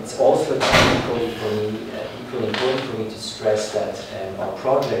it's also equally important for me to stress that our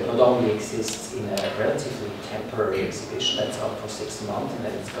project not only exists in a relatively temporary exhibition that's up for 6 months and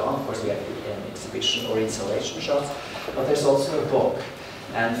then it's gone. Of course we have an exhibition or installation shots, but there's also a book.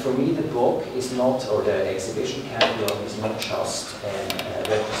 And for me the book is not, or the exhibition catalog is not just a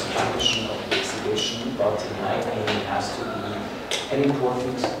representation of the exhibition, but in my opinion it has to be an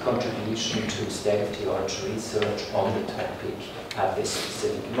important contribution to state-of-the-art research on the topic at this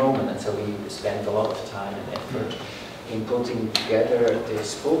specific moment. And so we spent a lot of time and effort in putting together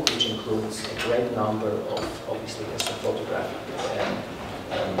this book, which includes a great number of, obviously there's a photographic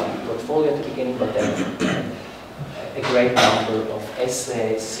portfolio at the beginning, but then a great number of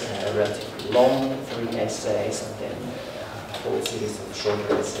essays, relatively long, 3 essays, and then a whole series of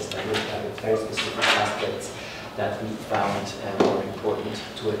shorter essays that look at very specific aspects that we found more important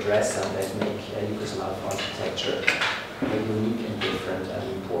to address and that make Yugoslav architecture unique and different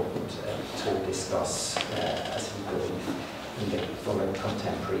and important to discuss as we believe from a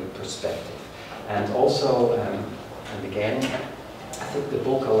contemporary perspective. And also, and again, I think the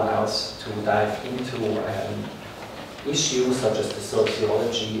book allows to dive into issues such as the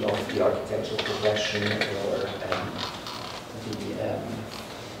sociology of the architectural profession or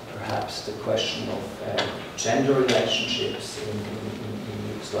perhaps the question of gender relationships in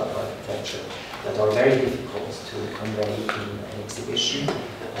Yugoslav architecture that are very difficult to convey in an exhibition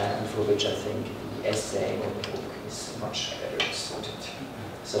and for which I think essay or the book is much better suited.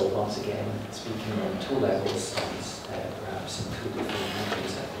 So once again, speaking on two levels and perhaps in two different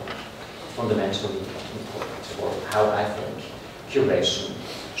countries, I think fundamentally important for how I think curation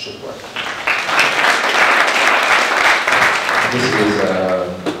should work. This is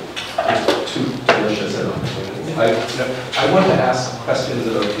too delicious an opportunity. I want to ask questions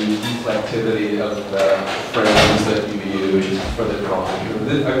about the reflectivity of the frames that you use for the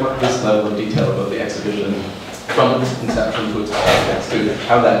drawing. I want this level of detail about the exhibition from its conception to its context, to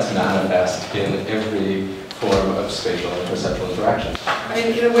how that's manifest in every form of spatial and perceptual interaction. I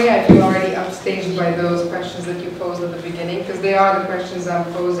mean, in a way, I feel already upstaged by those questions that you posed at the beginning, because they are the questions I'm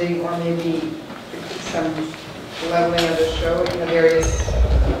posing, or maybe some leveling of the show in the various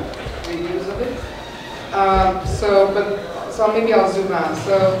reviews of it. So maybe I'll zoom out.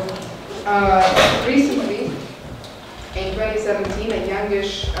 So recently, in 2017, a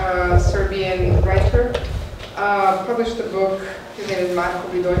youngish Serbian writer published a book. His name is Marko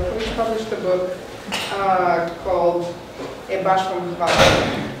Vidojković. Published a book called E baš vam hvala,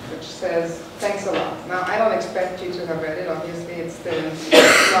 which says, thanks a lot. Now, I don't expect you to have read it. Obviously, it's still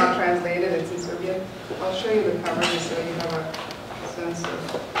not translated. It's in Serbian. I'll show you the cover just so you have a sense of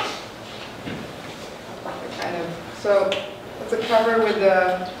the kind of. So it's a cover with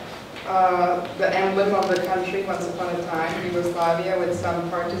the emblem of the country once upon a time, Yugoslavia, with some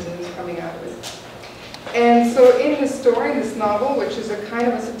partisans coming out of it. And so in this story, this novel, which is a kind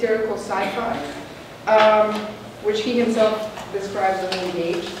of a satirical sci-fi, which he himself describes as an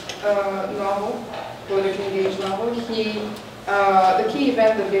engaged novel, politically engaged novel, the key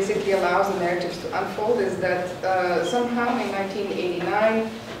event that basically allows the narratives to unfold is that somehow in 1989,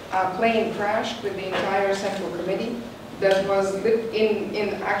 a plane crashed with the entire Central Committee that was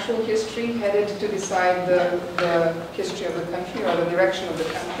in actual history headed to decide the history of the country or the direction of the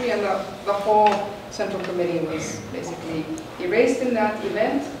country, and the whole Central Committee was basically erased in that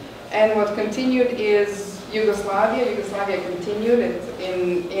event. And what continued is Yugoslavia. Yugoslavia continued.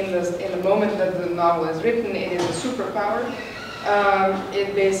 In the moment that the novel is written, it is a superpower.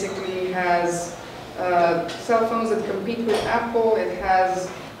 It basically has cell phones that compete with Apple. It has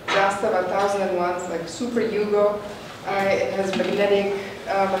GSAPP 1001, like Super Yugo. It has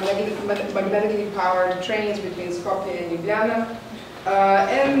magnetically powered trains between Skopje and Ljubljana,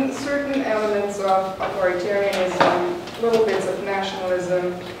 and certain elements of authoritarianism, little bits of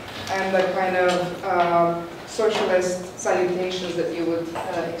nationalism, and the kind of socialist salutations that you would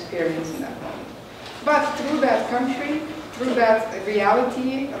experience in that moment. But through that country, through that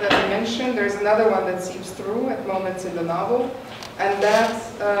reality that I mentioned, there's another one that seeps through at moments in the novel. And that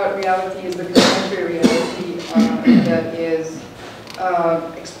reality is the contemporary reality that is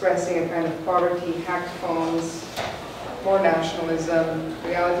expressing a kind of poverty, hacked phones, more nationalism,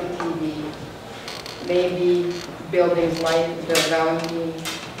 reality TV, maybe buildings like the Valentine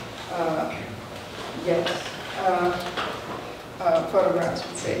photographs,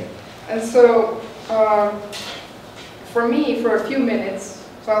 would say. And so, for me, for a few minutes,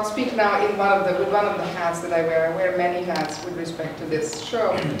 so I'll speak now with one of the hats that I wear. I wear many hats with respect to this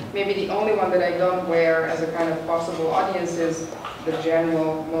show. Maybe the only one that I don't wear as a kind of possible audience is the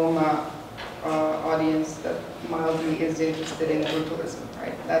general MoMA audience that mildly is interested in brutalism,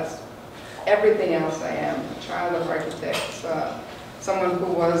 right? That's everything else I am, a child of architects, someone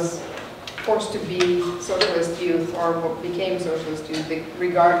who was forced to be socialist youth or became socialist youth,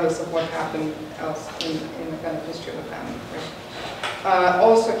 regardless of what happened else in the kind of history of the family, right?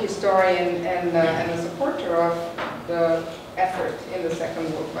 Also historian and a supporter of the effort in the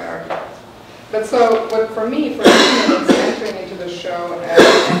second book by architects. But so, for me, for 2 minutes, entering into the show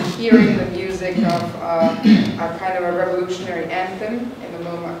and hearing the music of a kind of a revolutionary anthem in the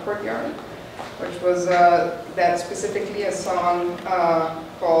MoMA courtyard, which was that specifically a song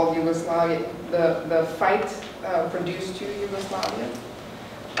called Yugoslavia, the fight produced to Yugoslavia.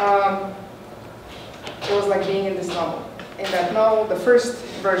 It was like being in this novel. In that novel, the first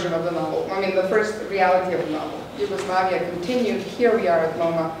version of the novel, I mean the first reality of the novel, Yugoslavia continued. Here we are at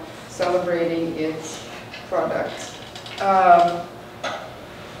MoMA celebrating its products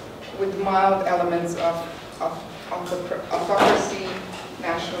with mild elements of autocracy,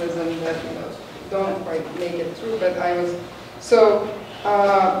 nationalism that don't quite make it through. But I was so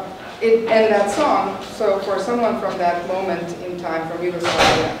and that song. So for someone from that moment in time, from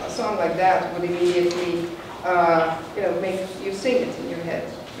Yugoslavia, a song like that would immediately make you sing it in your head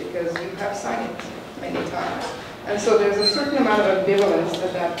because you have sung it many times. And so there's a certain amount of ambivalence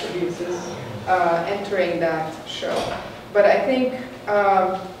that produces entering that show. But I think,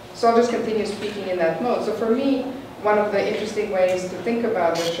 so I'll just continue speaking in that mode. So for me, one of the interesting ways to think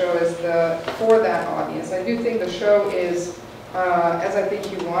about the show is for that audience. I do think the show is, as I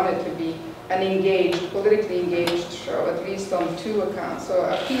think you want it to be, an engaged, politically engaged show, at least on two accounts. So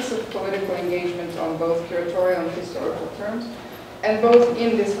a piece of political engagement on both curatorial and historical terms, and both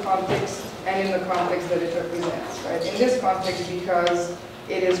in this context and in the context that it represents, right? In this context, because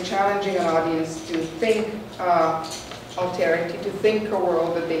it is challenging an audience to think alterity, to think a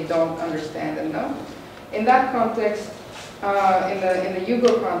world that they don't understand and know. In that context, in the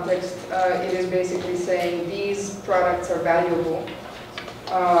Yugo context, it is basically saying these products are valuable.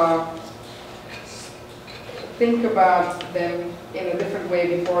 Think about them in a different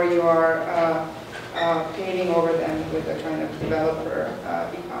way before you are paving over them with a kind of developer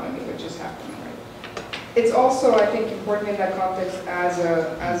economy, which is happening, right? It's also, I think, important in that context as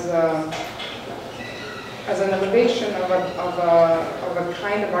an elevation of a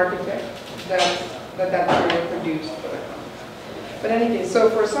kind of architect that period produced for the context. But anyway, so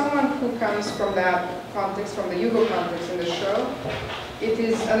for someone who comes from that context, from the Yugo context in the show, it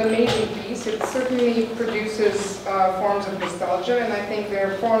is an amazing piece. It certainly produces forms of nostalgia, and I think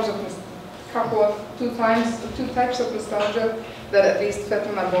there are forms of two types of nostalgia that at least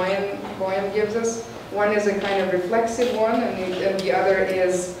Svetlana Boyan gives us. One is a kind of reflexive one, and the other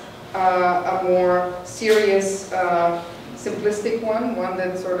is a more serious, simplistic one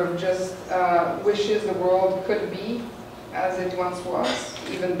that sort of just wishes the world could be as it once was,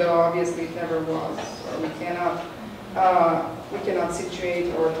 even though obviously it never was, or we cannot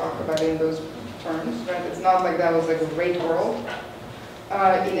situate or talk about it in those terms, right? It's not like that was like a great world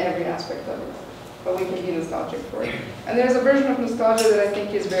in every aspect of it, but we can be nostalgic for it. And there's a version of nostalgia that I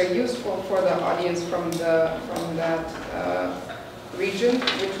think is very useful for the audience from that region,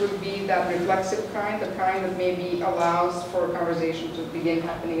 which would be that reflexive kind, the kind that maybe allows for conversation to begin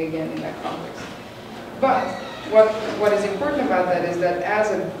happening again in that context. But what is important about that is that as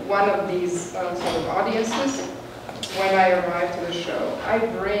one of these sort of audiences, when I arrive to the show, I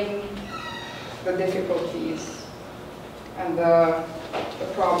bring the difficulties and the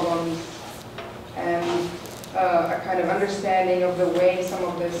problems and a kind of understanding of the way some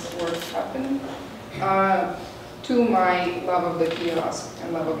of this work happened to my love of the kiosk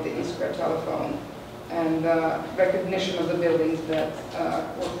and love of the e-square telephone and recognition of the buildings that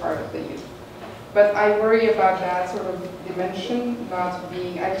were part of the youth. But I worry about that sort of dimension not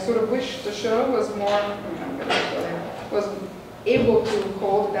being, I sort of wish the show was was able to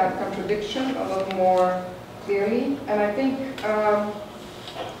hold that contradiction a little more clearly. And I think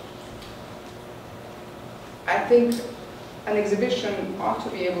an exhibition ought to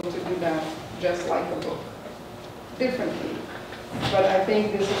be able to do that just like a book, differently. But I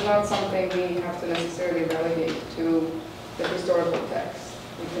think this is not something we have to necessarily relegate to the historical text.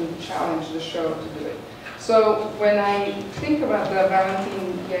 We can challenge the show to do it. So when I think about the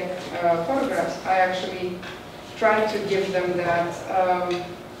Valentin Yek photographs, I actually try to give them that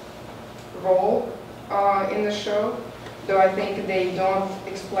role in the show, though I think they don't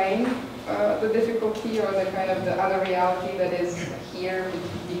explain the difficulty or the kind of the other reality that is here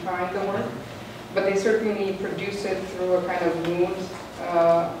behind the work, but they certainly produce it through a kind of mood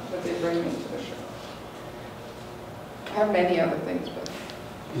that they bring into the show. I have many other things, but...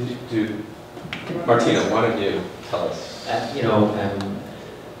 Martino, why don't you tell us?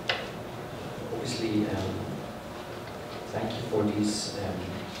 Obviously, thank you for these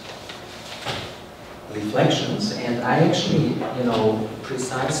reflections. And I actually,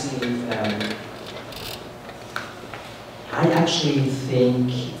 precisely, I actually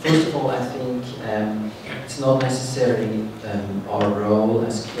think, first of all, I think it's not necessarily our role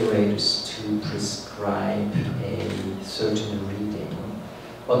as curators to prescribe a certain reading.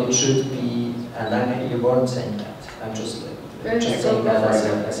 But it should be, and you weren't saying that. I'm just saying that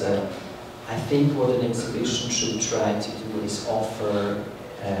as a. I think what an exhibition should try to do is offer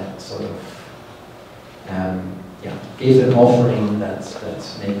sort of, give an offering that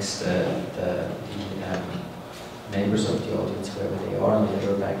makes the members of the audience, wherever they are and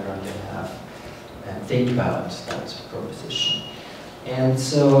whatever background they have, think about that proposition. And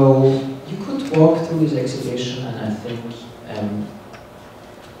so you could walk through this exhibition and I think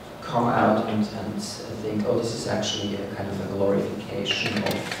come out and think, oh, this is actually a kind of a glorification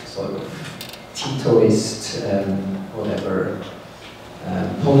of sort of Titoist, whatever,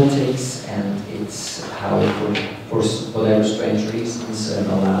 politics, and it's how, for whatever strange reasons,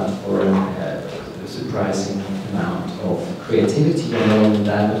 allowed for a surprising amount of creativity, and not only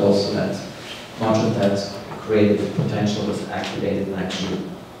that, but also that much of that creative potential was activated and actually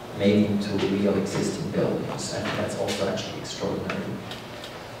made into real existing buildings. I think that's also actually extraordinary.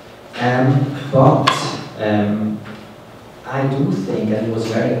 But I do think, and it was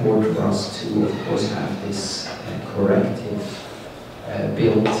very important for us to, of course, have this corrective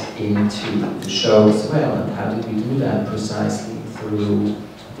built into the show as well. And how did we do that? Precisely through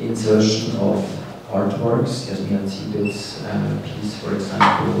the insertion of artworks. Jasmina Zibit's piece, for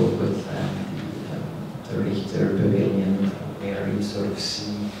example, with the Richter Pavilion, where you sort of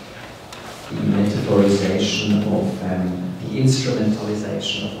see the metaphorization of the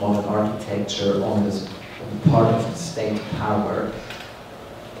instrumentalization of modern architecture on this part of the state power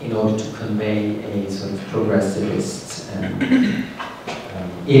in order to convey a sort of progressivist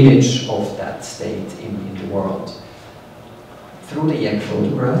image of that state in the world. Through the Yek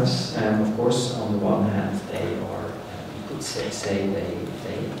photographs, of course, on the one hand, they are, you could say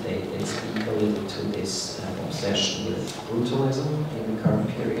they speak a little to this obsession with brutalism in the current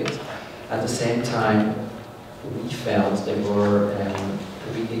period. At the same time, we felt they were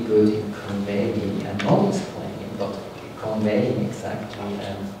really good in conveying, and not explaining, but conveying exactly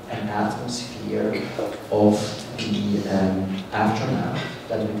an atmosphere of the aftermath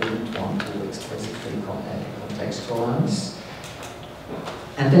that we didn't want to explicitly contextualize.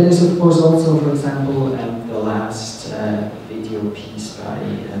 And then there's of course also, for example, the last video piece by a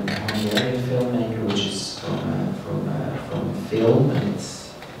Hungarian filmmaker, which is from film, and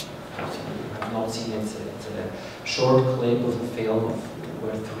it's, if you have not seen it, it's a short clip of a film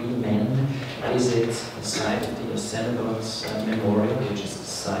where three men visit the site of the Jasenov's memorial, which is the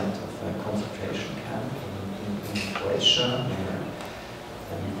site of a concentration camp in Croatia, where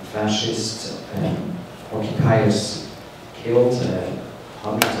fascist occupiers killed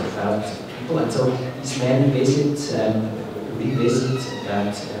hundreds of thousands of people. And so these men revisit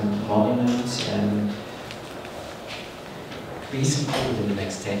that monument recently,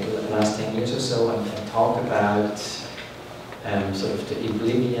 within the last 10 years or so, and talk about sort of the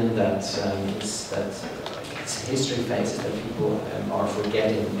oblivion that history faces, that people are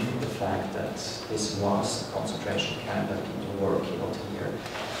forgetting the fact that this was a concentration camp and people were killed here.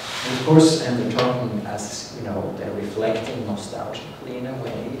 And of course, and they're talking, as you know, they're reflecting nostalgically in a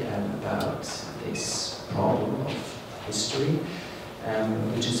way about this problem of history,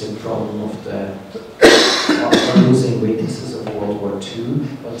 which is a problem of the losing witnesses of World War II.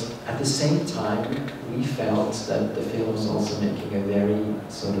 But at the same time, we felt that the film was also making a very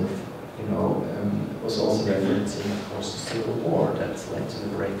sort of, you know, was also referencing, of course, the Civil War that led to the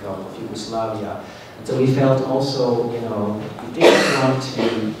breakup of Yugoslavia. And so we felt also, you know, we didn't want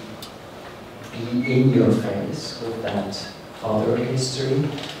to be in your face with that other history.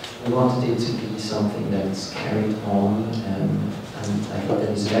 We wanted it to be something that's carried on, and I think that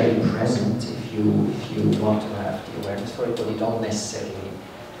is very present if you want to have the awareness for it, but you don't necessarily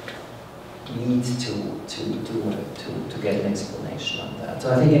need to get an explanation on that. So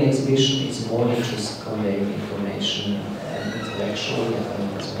I think an exhibition is more than just conveying information intellectually. I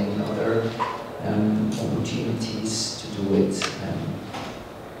think there's many other opportunities to do it.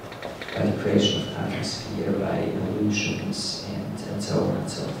 By the creation of atmosphere, by illusions, and so on and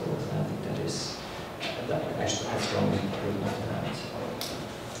so forth. And I think that I strongly agree with that.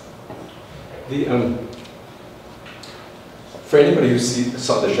 For anybody who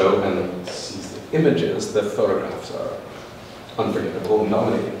saw the show and sees the images, the photographs are unforgettable,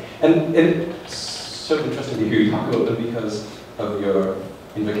 nominating. And it's so interesting to hear you talk about them because of your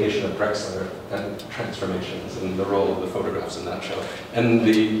invocation of Drexler and transformations and the role of the photographs in that show, and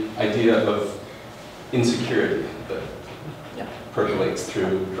the idea of insecurity that percolates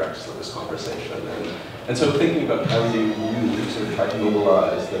through Drexler's conversation. And so thinking about how you use or try to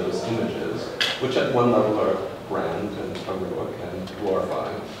mobilize those images, which at one level are grand and heroic and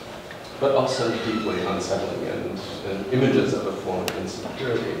glorifying, but also deeply unsettling and images of a form of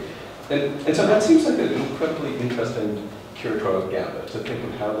insecurity. And so that seems like an incredibly interesting curatorial gambit, to think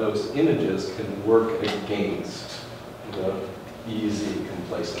of how those images can work against the easy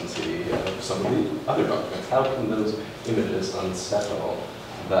complacency of some of the other documents. How can those images unsettle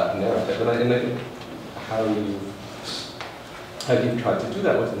that narrative? And I think how you've tried to do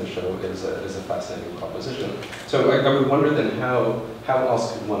that within the show is a fascinating proposition. So I would wonder then how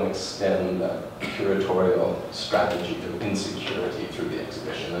else could one extend that curatorial strategy of insecurity through the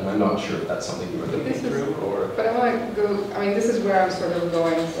exhibition? And I'm not sure if that's something you were thinking through, or... But I want to go, I mean, this is where I'm sort of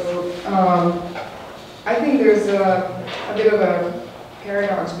going. So I think there's a bit of a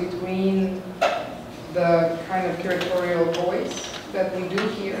paradox between the kind of curatorial voice that we do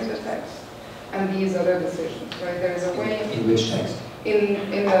hear in the text and these other decisions, right? There's a way... In which text? In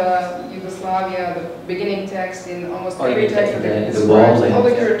the Yugoslavia, the beginning text, in almost every text that they describe, all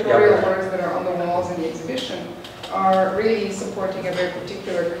the curatorial works that are on the walls in the exhibition are really supporting a very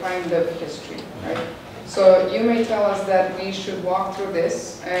particular kind of history, right? So you may tell us that we should walk through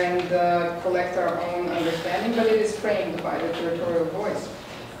this and collect our own understanding, but it is framed by the curatorial voice.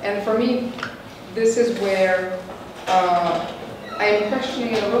 And for me, this is where I'm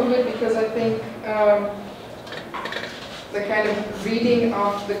questioning it a little bit, because I think the kind of reading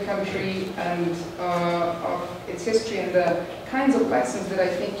of the country and of its history and the kinds of lessons that I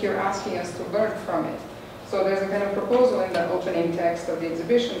think you're asking us to learn from it. So there's a kind of proposal in the opening text of the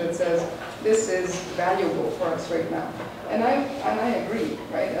exhibition that says, this is valuable for us right now. And I agree,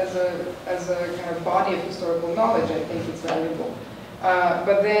 right? As a kind of body of historical knowledge, I think it's valuable.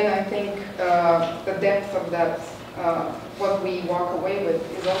 But then I think the depth of that, what we walk away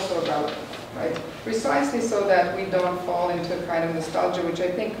with, is also relevant, right? Precisely so that we don't fall into a kind of nostalgia, which I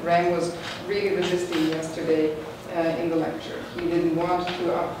think Rem was really resisting yesterday in the lecture. He didn't want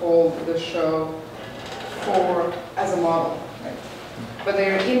to uphold the show as a model, right? But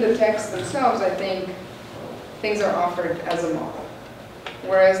they're in the texts themselves, I think things are offered as a model.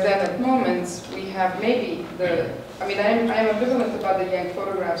 Whereas then at moments we have maybe I'm ambivalent about the Young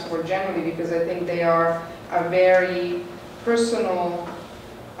photographs more generally, because I think they are a very personal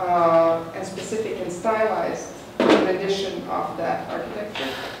and specific and stylized rendition of that architecture.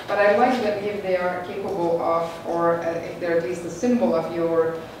 But I like that if they are capable of, or if they're at least a symbol of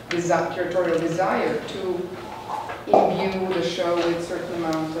your curatorial desire to imbue the show with a certain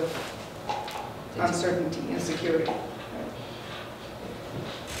amount of uncertainty and security.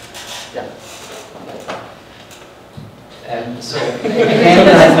 Yeah. So again,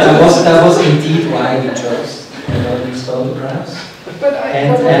 that was indeed why we chose these photographs. But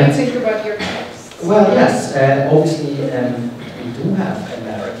what do you think about your text? Well, yes, obviously we do have a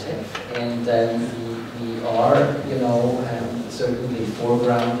narrative, and we are, certainly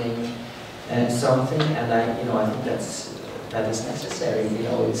foregrounding something, and I think that is necessary.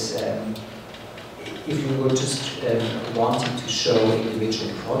 It's if we were just wanting to show an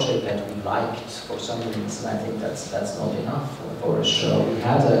individual project that we liked for some reason, I think that's not enough for a show. We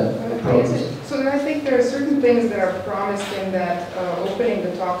had a project. So I think there are certain things that are promised in that opening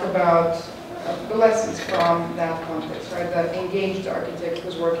to talk about the lessons from that context, right? The engaged architect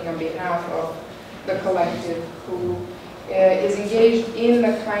who's working on behalf of the collective, who is engaged in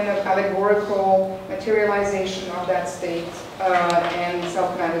the kind of allegorical materialization of that state and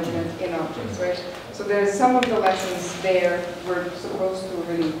self-management in objects, right? So there's some of the lessons there we're supposed to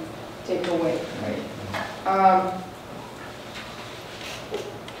really take away, right?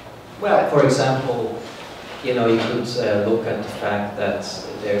 Well, for example, you could look at the fact that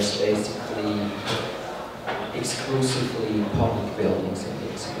there's basically exclusively public buildings in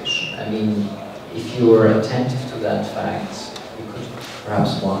the exhibition. I mean, if you are attentive to that fact, you could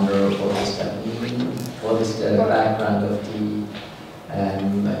perhaps wonder, what does that mean? What is the background of the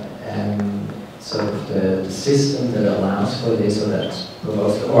sort of the system that allows for this, or that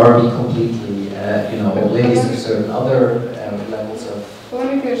promotes, or be completely, oblivious to certain other levels of. Well,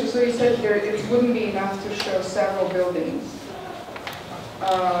 let me finish. So you said here it wouldn't be enough to show several buildings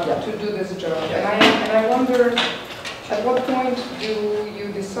to do this job, and I wonder, at what point do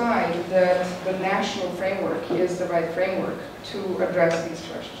you decide that the national framework is the right framework to address these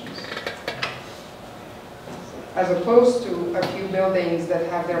questions, as opposed to a few buildings that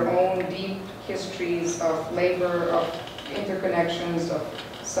have their own deep histories of labor, of interconnections, of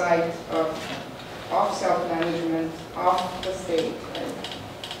site, of self-management, of the state. Right?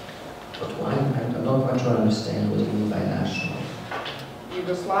 But why? I'm not quite sure I understand what you mean by national.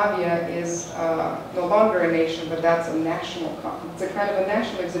 Yugoslavia is no longer a nation, but that's a national, it's a kind of a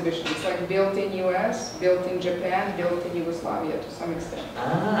national exhibition. It's like built in US, built in Japan, built in Yugoslavia to some extent.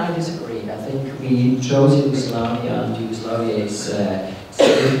 I disagree. I think we chose Yugoslavia, and Yugoslavia is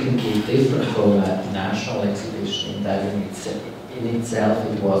significantly different from a national exhibition in that in itself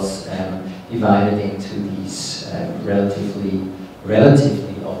it was divided into these relatively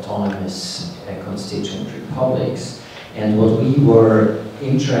autonomous constituent republics. And what we were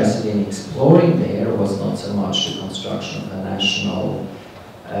interested in exploring there was not so much the construction of a national,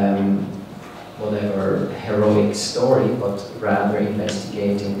 whatever, heroic story, but rather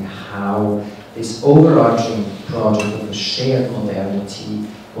investigating how this overarching project of a shared modernity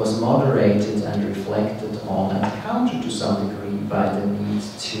was moderated and reflected on and countered to some degree by the need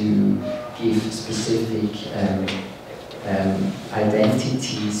to give specific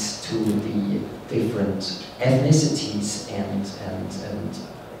identities to the different ethnicities and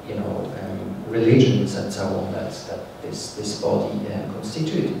religions and so on that this body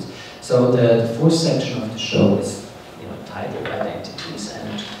constituted. So the fourth section of the show is titled Identities,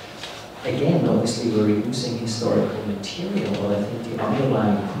 and again, obviously we're using historical material, but I think the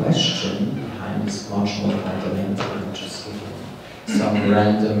underlying question behind time is much more fundamental than just giving some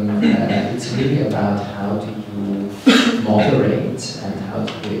random, it's really about how do you moderate and how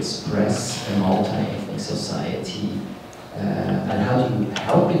do you express a multi-ethnic society, and how do you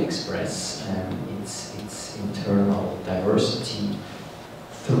help it express its internal diversity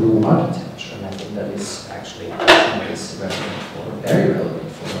through architecture. And I think that is actually very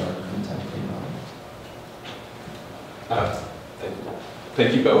relevant for our contemporary moment.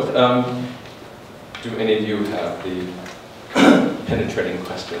 Thank you both. Do any of you have the penetrating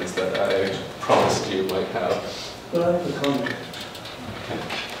questions that I promised you might have? Well, I have a comment. Okay.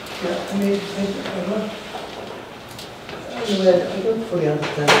 Yeah, I mean, I don't fully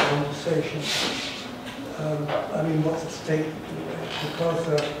understand the conversation. I mean, what's at stake anyway? Because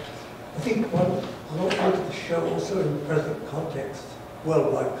I think one look at the show also in the present context,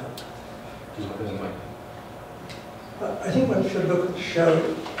 worldwide context. I think one should look at the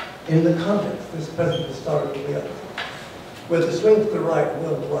show in the context, this present historical reality, where the swing to the right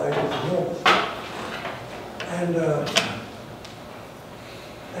worldwide is enormous. And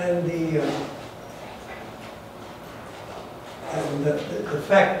the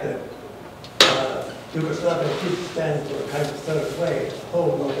fact that Yugoslavia did stand for a kind of third way, a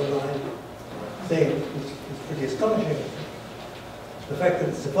whole non-aligned thing, is pretty astonishing. The fact that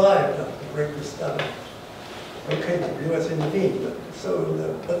it survived after the Great Gustavia. Okay, the US intervened,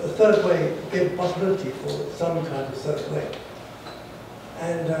 but the third way gave a possibility for some kind of third way.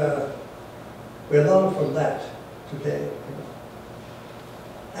 And we're long from that today.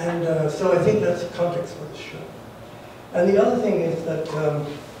 And so I think that's the context for the show. And the other thing is that,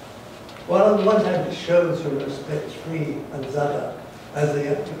 while on the one hand it shows Stage 3 and Zada as they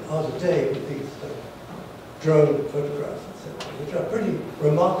are today with these drone photographs, etc., which are pretty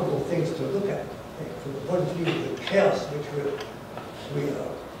remarkable things to look at, from the point of view of the chaos which we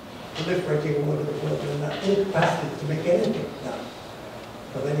are proliferating all over the world, and that incapacity to make anything now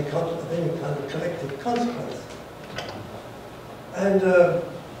of any kind of collective consequence. And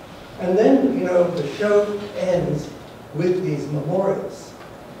then, you know, the show ends with these memorials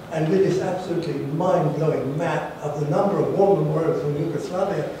and with this absolutely mind-blowing map of the number of war memorials in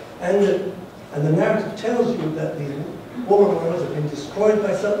Yugoslavia, and the narrative tells you that these war memorials have been destroyed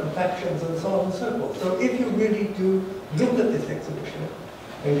by certain factions and so on and so forth. So if you really do look at this exhibition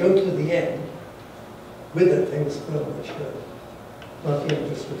and go to the end with that famous film which Martino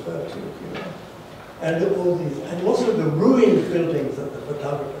just referred to, you know, and all these, and also the ruined buildings that the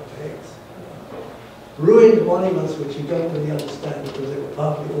photographer takes, ruined monuments which you don't really understand because they were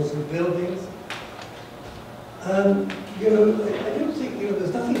partly also buildings. You know, I don't think, you know,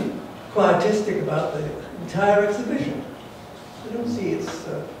 there's nothing quietistic about the entire exhibition. I don't see it as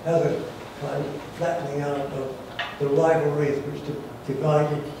a kind of flattening out of the rivalries which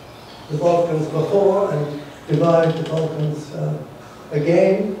divided the Balkans before and divide the Balkans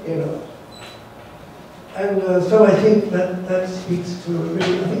again, you know. And so I think that speaks to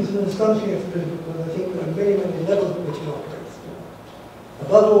really, I think it's an astonishing exhibition because I think there are many, many levels at which it operates. You know.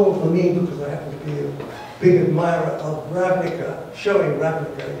 Above all for me, because I happen to be a big admirer of Ravnica, showing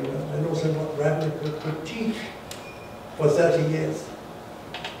Ravnica, you know, and also what Ravnica could teach for 30 years.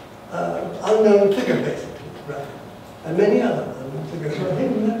 Unknown figure, basically, Ravnica, and many other unknown figures. So I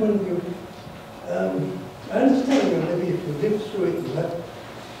think from that point of view, I understand, you know, maybe if you live through it, you have,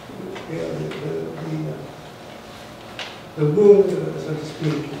 you know, the wound, so to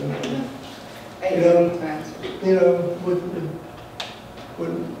speak, you know, would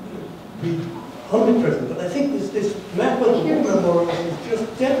be omnipresent. But I think this map of the war memorials is just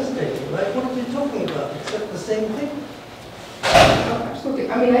devastating, right? What are they talking about, except the same thing? Oh, absolutely.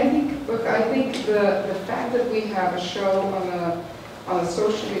 I mean, I think the fact that we have a show on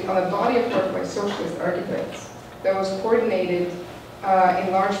a body of work by socialist architects that was coordinated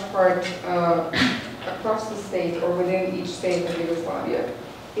in large part across the state or within each state of Yugoslavia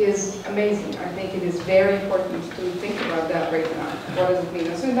is amazing. I think it is very important to think about that right now. What does it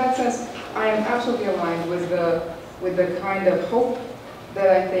mean? So in that sense, I am absolutely aligned with the kind of hope that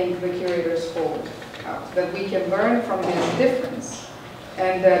I think the curators hold out, that we can learn from this difference,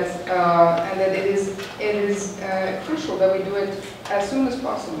 and that it is crucial that we do it as soon as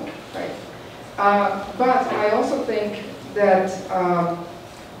possible, right? But I also think that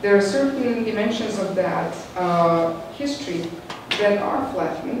there are certain dimensions of that history that are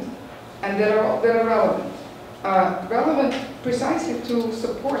flattened and that are relevant. Relevant precisely to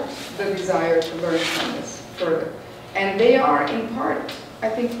support the desire to learn from this further. And they are, in part, I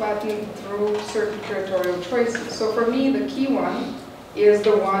think, flattened through certain curatorial choices. So for me, the key one is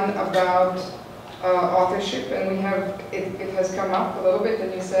the one about authorship, and we have, it has come up a little bit,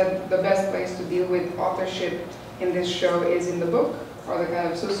 and you said the best place to deal with authorship in this show is in the book, or the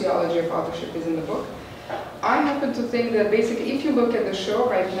kind of sociology of authorship is in the book. I happen to think that basically if you look at the show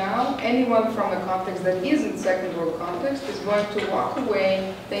right now, anyone from a context that isn't second world context is going to walk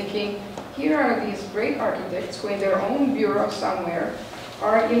away thinking, here are these great architects who in their own bureau somewhere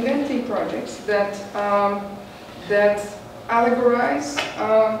are inventing projects that, that allegorize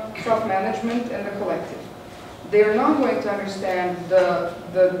self-management and the collective. They're not going to understand the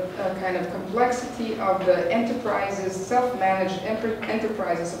kind of complexity of the enterprises, self-managed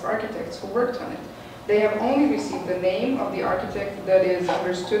enterprises of architects who worked on it. They have only received the name of the architect that is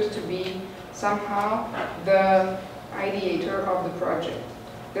understood to be somehow the ideator of the project.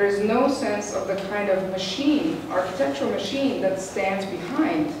 There is no sense of the kind of machine, architectural machine, that stands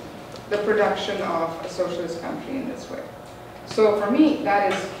behind the production of a socialist country in this way. So for me,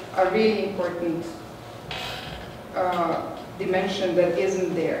 that is a really important dimension that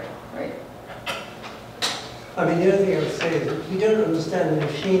isn't there, right? I mean, the other thing I would say is that we don't understand the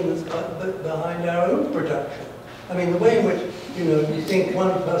machine that's behind our own production. I mean, the way in which, you know, you think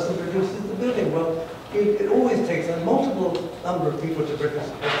one person produces the building, well, it always takes a multiple number of people to produce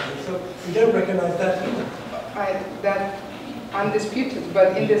a building, so we don't recognize that either. That undisputed,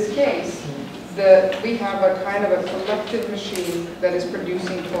 but in this case, we have a kind of a collective machine that is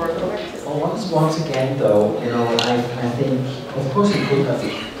producing for a collective. Well, once again, though, you know, I think, of course, you could have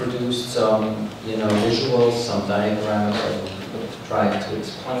produced some, you know, visuals, some diagrams, and tried to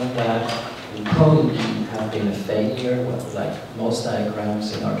explain that. It would probably have been a failure. Well, like most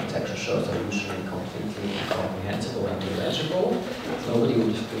diagrams in architecture shows are usually completely incomprehensible and illegible. Nobody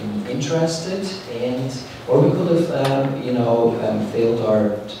would have been interested, and or we could have, you know, filled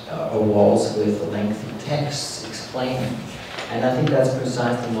our walls with lengthy texts explaining. And I think that's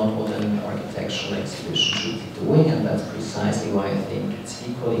precisely not what an architectural exhibition should be doing, and that's precisely why I think it's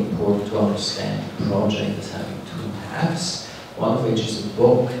equally important to understand the project as having two halves, one of which is a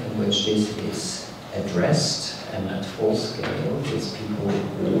book in which this is addressed and at full scale with people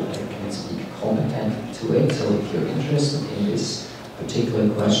who can speak competently to it. So if you're interested in this particular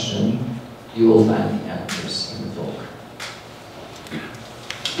question, you will find the answers in the book.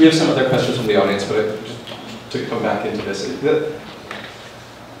 We have some other questions from the audience, but just to come back into this,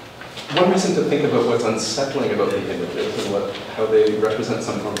 one reason to think about what's unsettling about the images and how they represent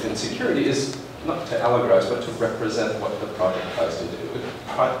some form of insecurity is not to allegorize, but to represent what the project tries to do.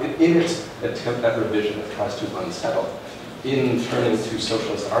 In its attempt at revision, it tries to unsettle. In turning to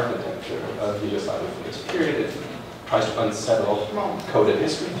socialist architecture of Yugoslavia for this period, it tries to unsettle coded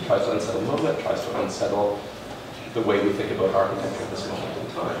history, it tries to unsettle MoMA, it tries to unsettle the way we think about architecture at this moment in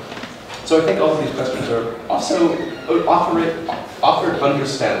time. So I think all of these questions are also offered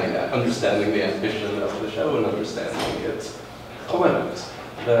understanding that, understanding the ambition of the show and understanding its polemics.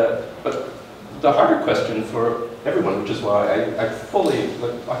 But the harder question for everyone, which is why I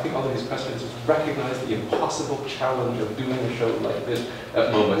think all of these questions recognize the impossible challenge of doing a show like this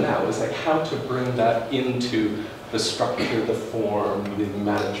at MoMA now, is like how to bring that into the structure, the form, the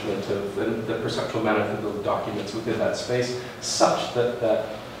management of, the perceptual management of the documents within that space, such that the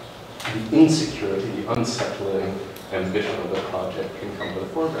insecurity, the unsettling ambition of the project can come to the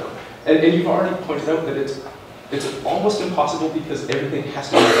foreground. And you've already pointed out that it's almost impossible because everything has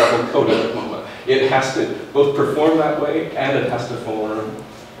to be double-coded at the moment. It has to both perform that way and it has to perform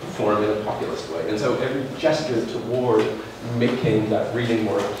in a populist way. And so every gesture toward making that reading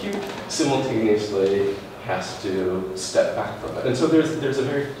more acute simultaneously has to step back from it. And so there's a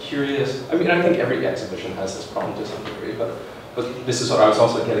very curious, I mean, I think every exhibition has this problem to some degree, but this is what I was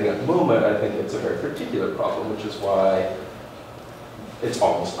also getting at the moment. I think it's a very particular problem, which is why it's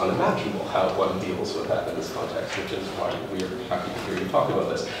almost unimaginable how one deals with that in this context, which is why we're happy to hear you talk about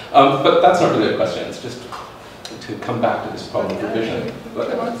this. But that's not really a question, it's just to come back to this problem of revision.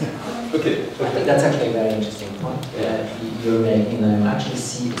 Okay. I think that's actually a very interesting point you're making, and I actually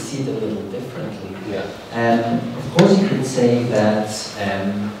see it a little differently. Yeah. Of course, you could say that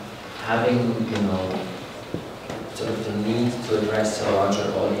having, you know, sort of the need to address a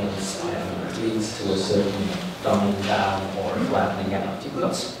larger audience leads to a certain dumbing down or flattening out. You could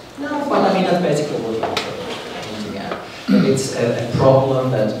no, but I mean that's basically what we're hinting at. But it's a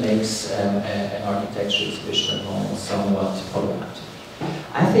problem that makes an architecture exhibition at home somewhat problematic.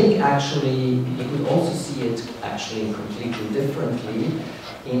 I think actually you could also see it actually completely differently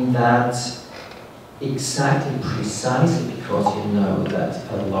in that exactly precisely because you know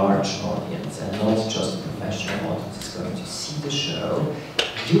that a large audience and not just a professional audience is going to see the show,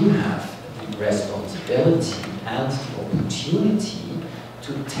 you have the responsibility and the opportunity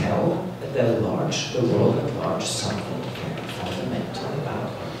to tell the world at large, something very fundamental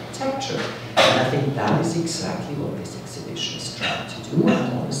about architecture. And I think that is exactly what this exhibition is trying to do,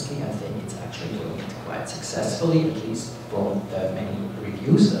 and honestly, I think it's actually doing it quite successfully, at least from the many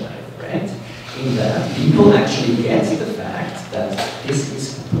reviews that I've read, in that people actually get the fact that this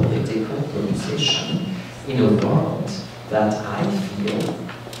is a political proposition in a world that I feel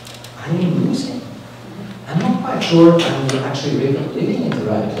I'm losing. I'm not quite sure I'm actually living in the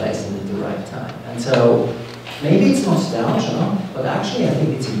right place and at the right time. And so, maybe it's nostalgia, but actually I think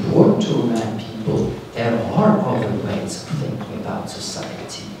it's important to remind people there are other ways of thinking about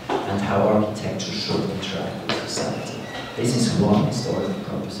society and how architecture should interact with society. This is one historical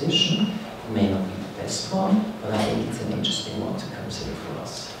proposition. It may not be the best one, but I think it's an interesting one to consider for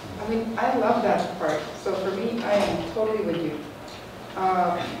us. I mean, I love that part. So for me, I am totally with you.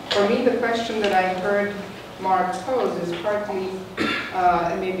 For me, the question that I heard Mark pose is partly,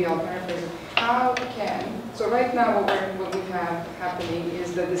 and maybe I'll paraphrase it, how can, so right now what we have happening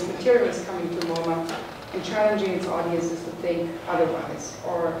is that this material is coming to MoMA and challenging its audiences to think otherwise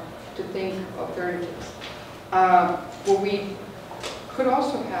or to think alternatives. What we could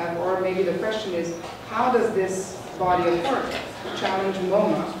also have, or maybe the question is, how does this body of work challenge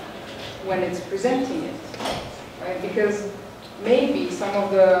MoMA when it's presenting it, right? Because maybe some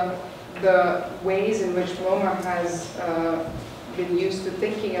of the ways in which MoMA has been used to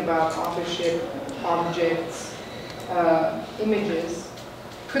thinking about authorship, objects, images,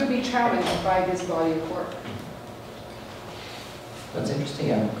 could be challenged by this body of work. That's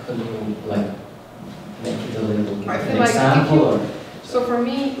interesting. Could you make it a little give an like example? So for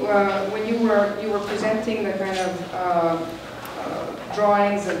me, when you were presenting the kind of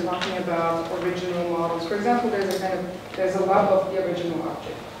drawings and talking about original models, for example, there's a love of the original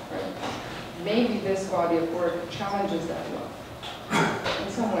object. Right? Maybe this body of work challenges that love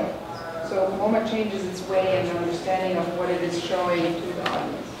in some way. So MoMA changes its way in the understanding of what it is showing to the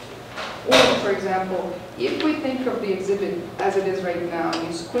audience. Or, for example, if we think of the exhibit as it is right now,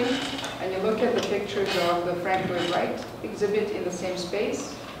 you squint and you look at the pictures of the Frank Lloyd Wright exhibit in the same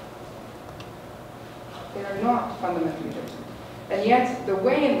space, they are not fundamentally different. And yet, the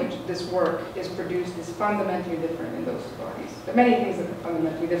way in which this work is produced is fundamentally different in those two bodies. There are many things that are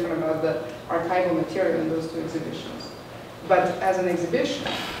fundamentally different about the archival material in those two exhibitions. But as an exhibition,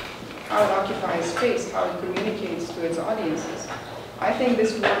 how it occupies space, how it communicates to its audiences, I think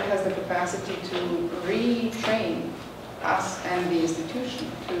this work has the capacity to retrain us and the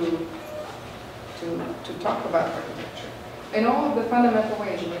institution to talk about architecture in all of the fundamental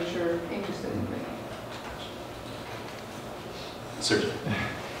ways in which you're interested in bringing. Sergio.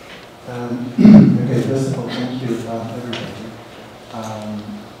 Okay, first of all, thank you, everybody.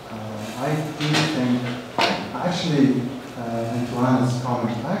 I do think, actually, and to Anna's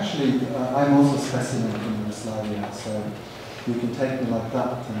comment, I'm also a specimen from Yugoslavia, so you can take me like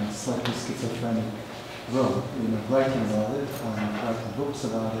that in a slightly schizophrenic role, writing about it, writing books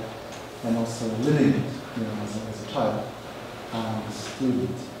about it, and also living it, as a child and a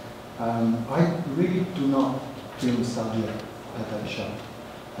student. I really do not feel nostalgia at that show.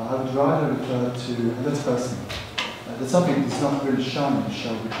 I would rather refer to, and that's personal, there's something that's not really shown in the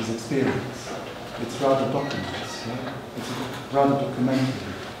show, which is experience. It's rather documents, right? It's a rather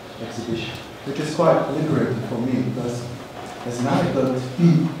documentary exhibition, which is quite liberating for me personally. As an anecdote,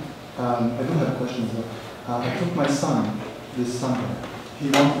 I do have questions though. I took my son this summer. He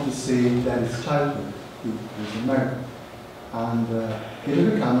wanted to see Dennis' childhood, who was in America. And he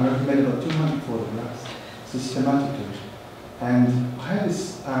took a camera, he made about 200 photographs, systematically. And I had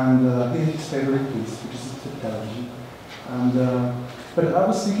this, and he had his favorite piece, which is the television. And, but I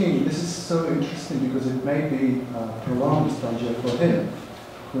was thinking, this is so interesting because it may be prolonged nostalgia for him,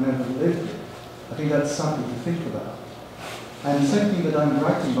 who never lived it. I think that's something to think about. And the same thing that I'm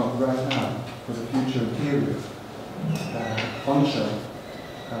writing about right now for the future interior, on show,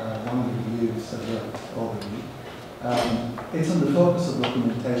 one of the reviews I wrote already. It's on the focus of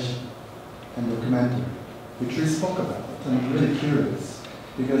documentation and documentary, which we spoke about. And I'm really curious,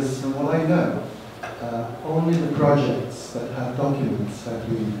 because from what I know, only the projects that have documents have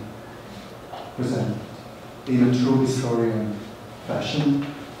been presented in a true historian fashion,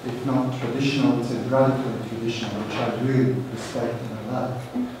 if not traditional, it's a radically traditional, which I really respect and I like.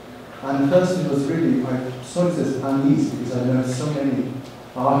 And first it was really, I saw this as uneasy, because I know so many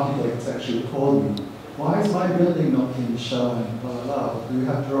architects actually called me, why is my building not being shown, and blah, blah, blah, do you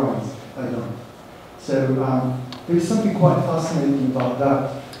have drawings? I don't. So there's something quite fascinating about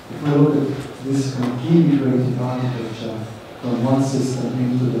that. If we look at this kind of integrated architecture from one system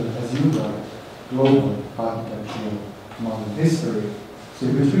into the, as you write, global architectural modern history, So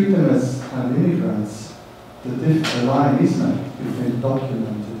if we treat them as kind of immigrants, the line is made between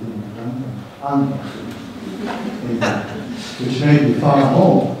documented immigrant and undocumented, which may be far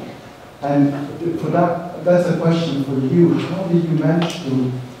more. And for that's a question for you. How did you manage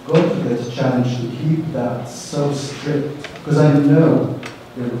to go to that challenge to keep that so strict? Because I know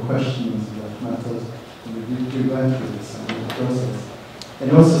there were questions that matters. You went through this process.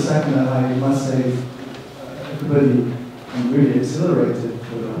 And also, second, I must say, everybody I'm really exhilarated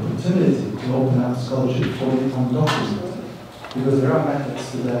for the opportunity to open up scholarship for the undocumented, because there are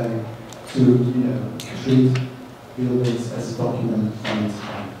methods today to, treat buildings as documented on its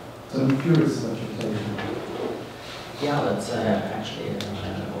own. So I'm curious what your take on. Yeah, that's actually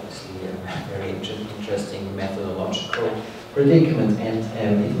obviously a very interesting methodological predicament,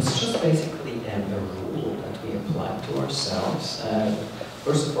 and it was just basically a rule that we applied to ourselves.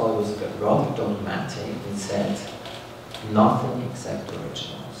 First of all, it was rather dogmatic. We said nothing except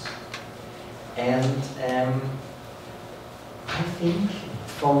originals. And I think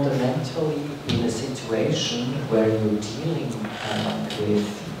fundamentally in a situation where you're dealing with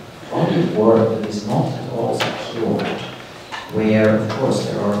only work that is not at all secured, where of course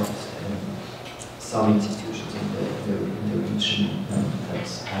there are some institutions in the region that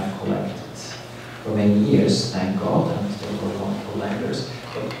have collected for many years, thank God, and there were wonderful lenders,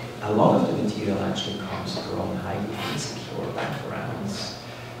 but a lot of the material actually comes from highly insecure backgrounds,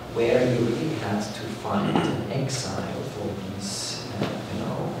 where you really had to find an exile for these,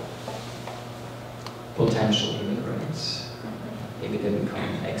 potential immigrants. Maybe they become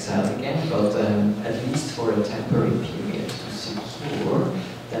exiled again, but at least for a temporary period to secure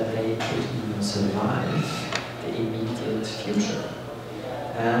that they could even survive the immediate future.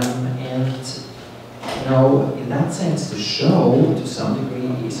 In that sense, the show, to some degree,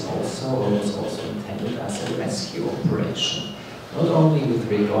 was also intended as a rescue operation, not only with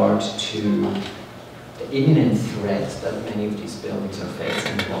regard to the imminent threat that many of these buildings are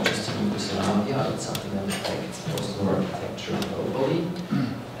facing, not just in Yugoslavia, it's something that affects post-war architecture globally.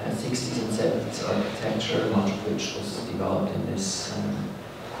 60s and 70s architecture, much of which was developed in this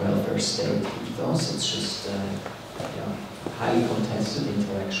welfare state ethos. It's just highly contested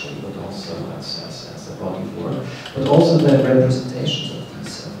intellectually, but also as a body of work. But also the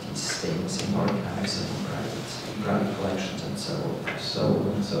representations of these things in archives and in private collections and so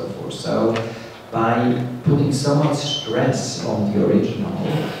on and so forth. So by putting so much stress on the original,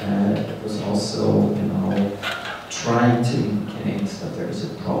 it was also, trying to indicate that there is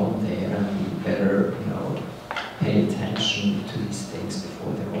a problem there and we better, pay attention to these things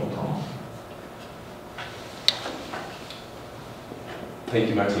before they're all gone. Thank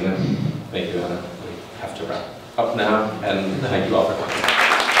you, Martina. Thank you, Anna. We have to wrap up now, and thank you all for coming.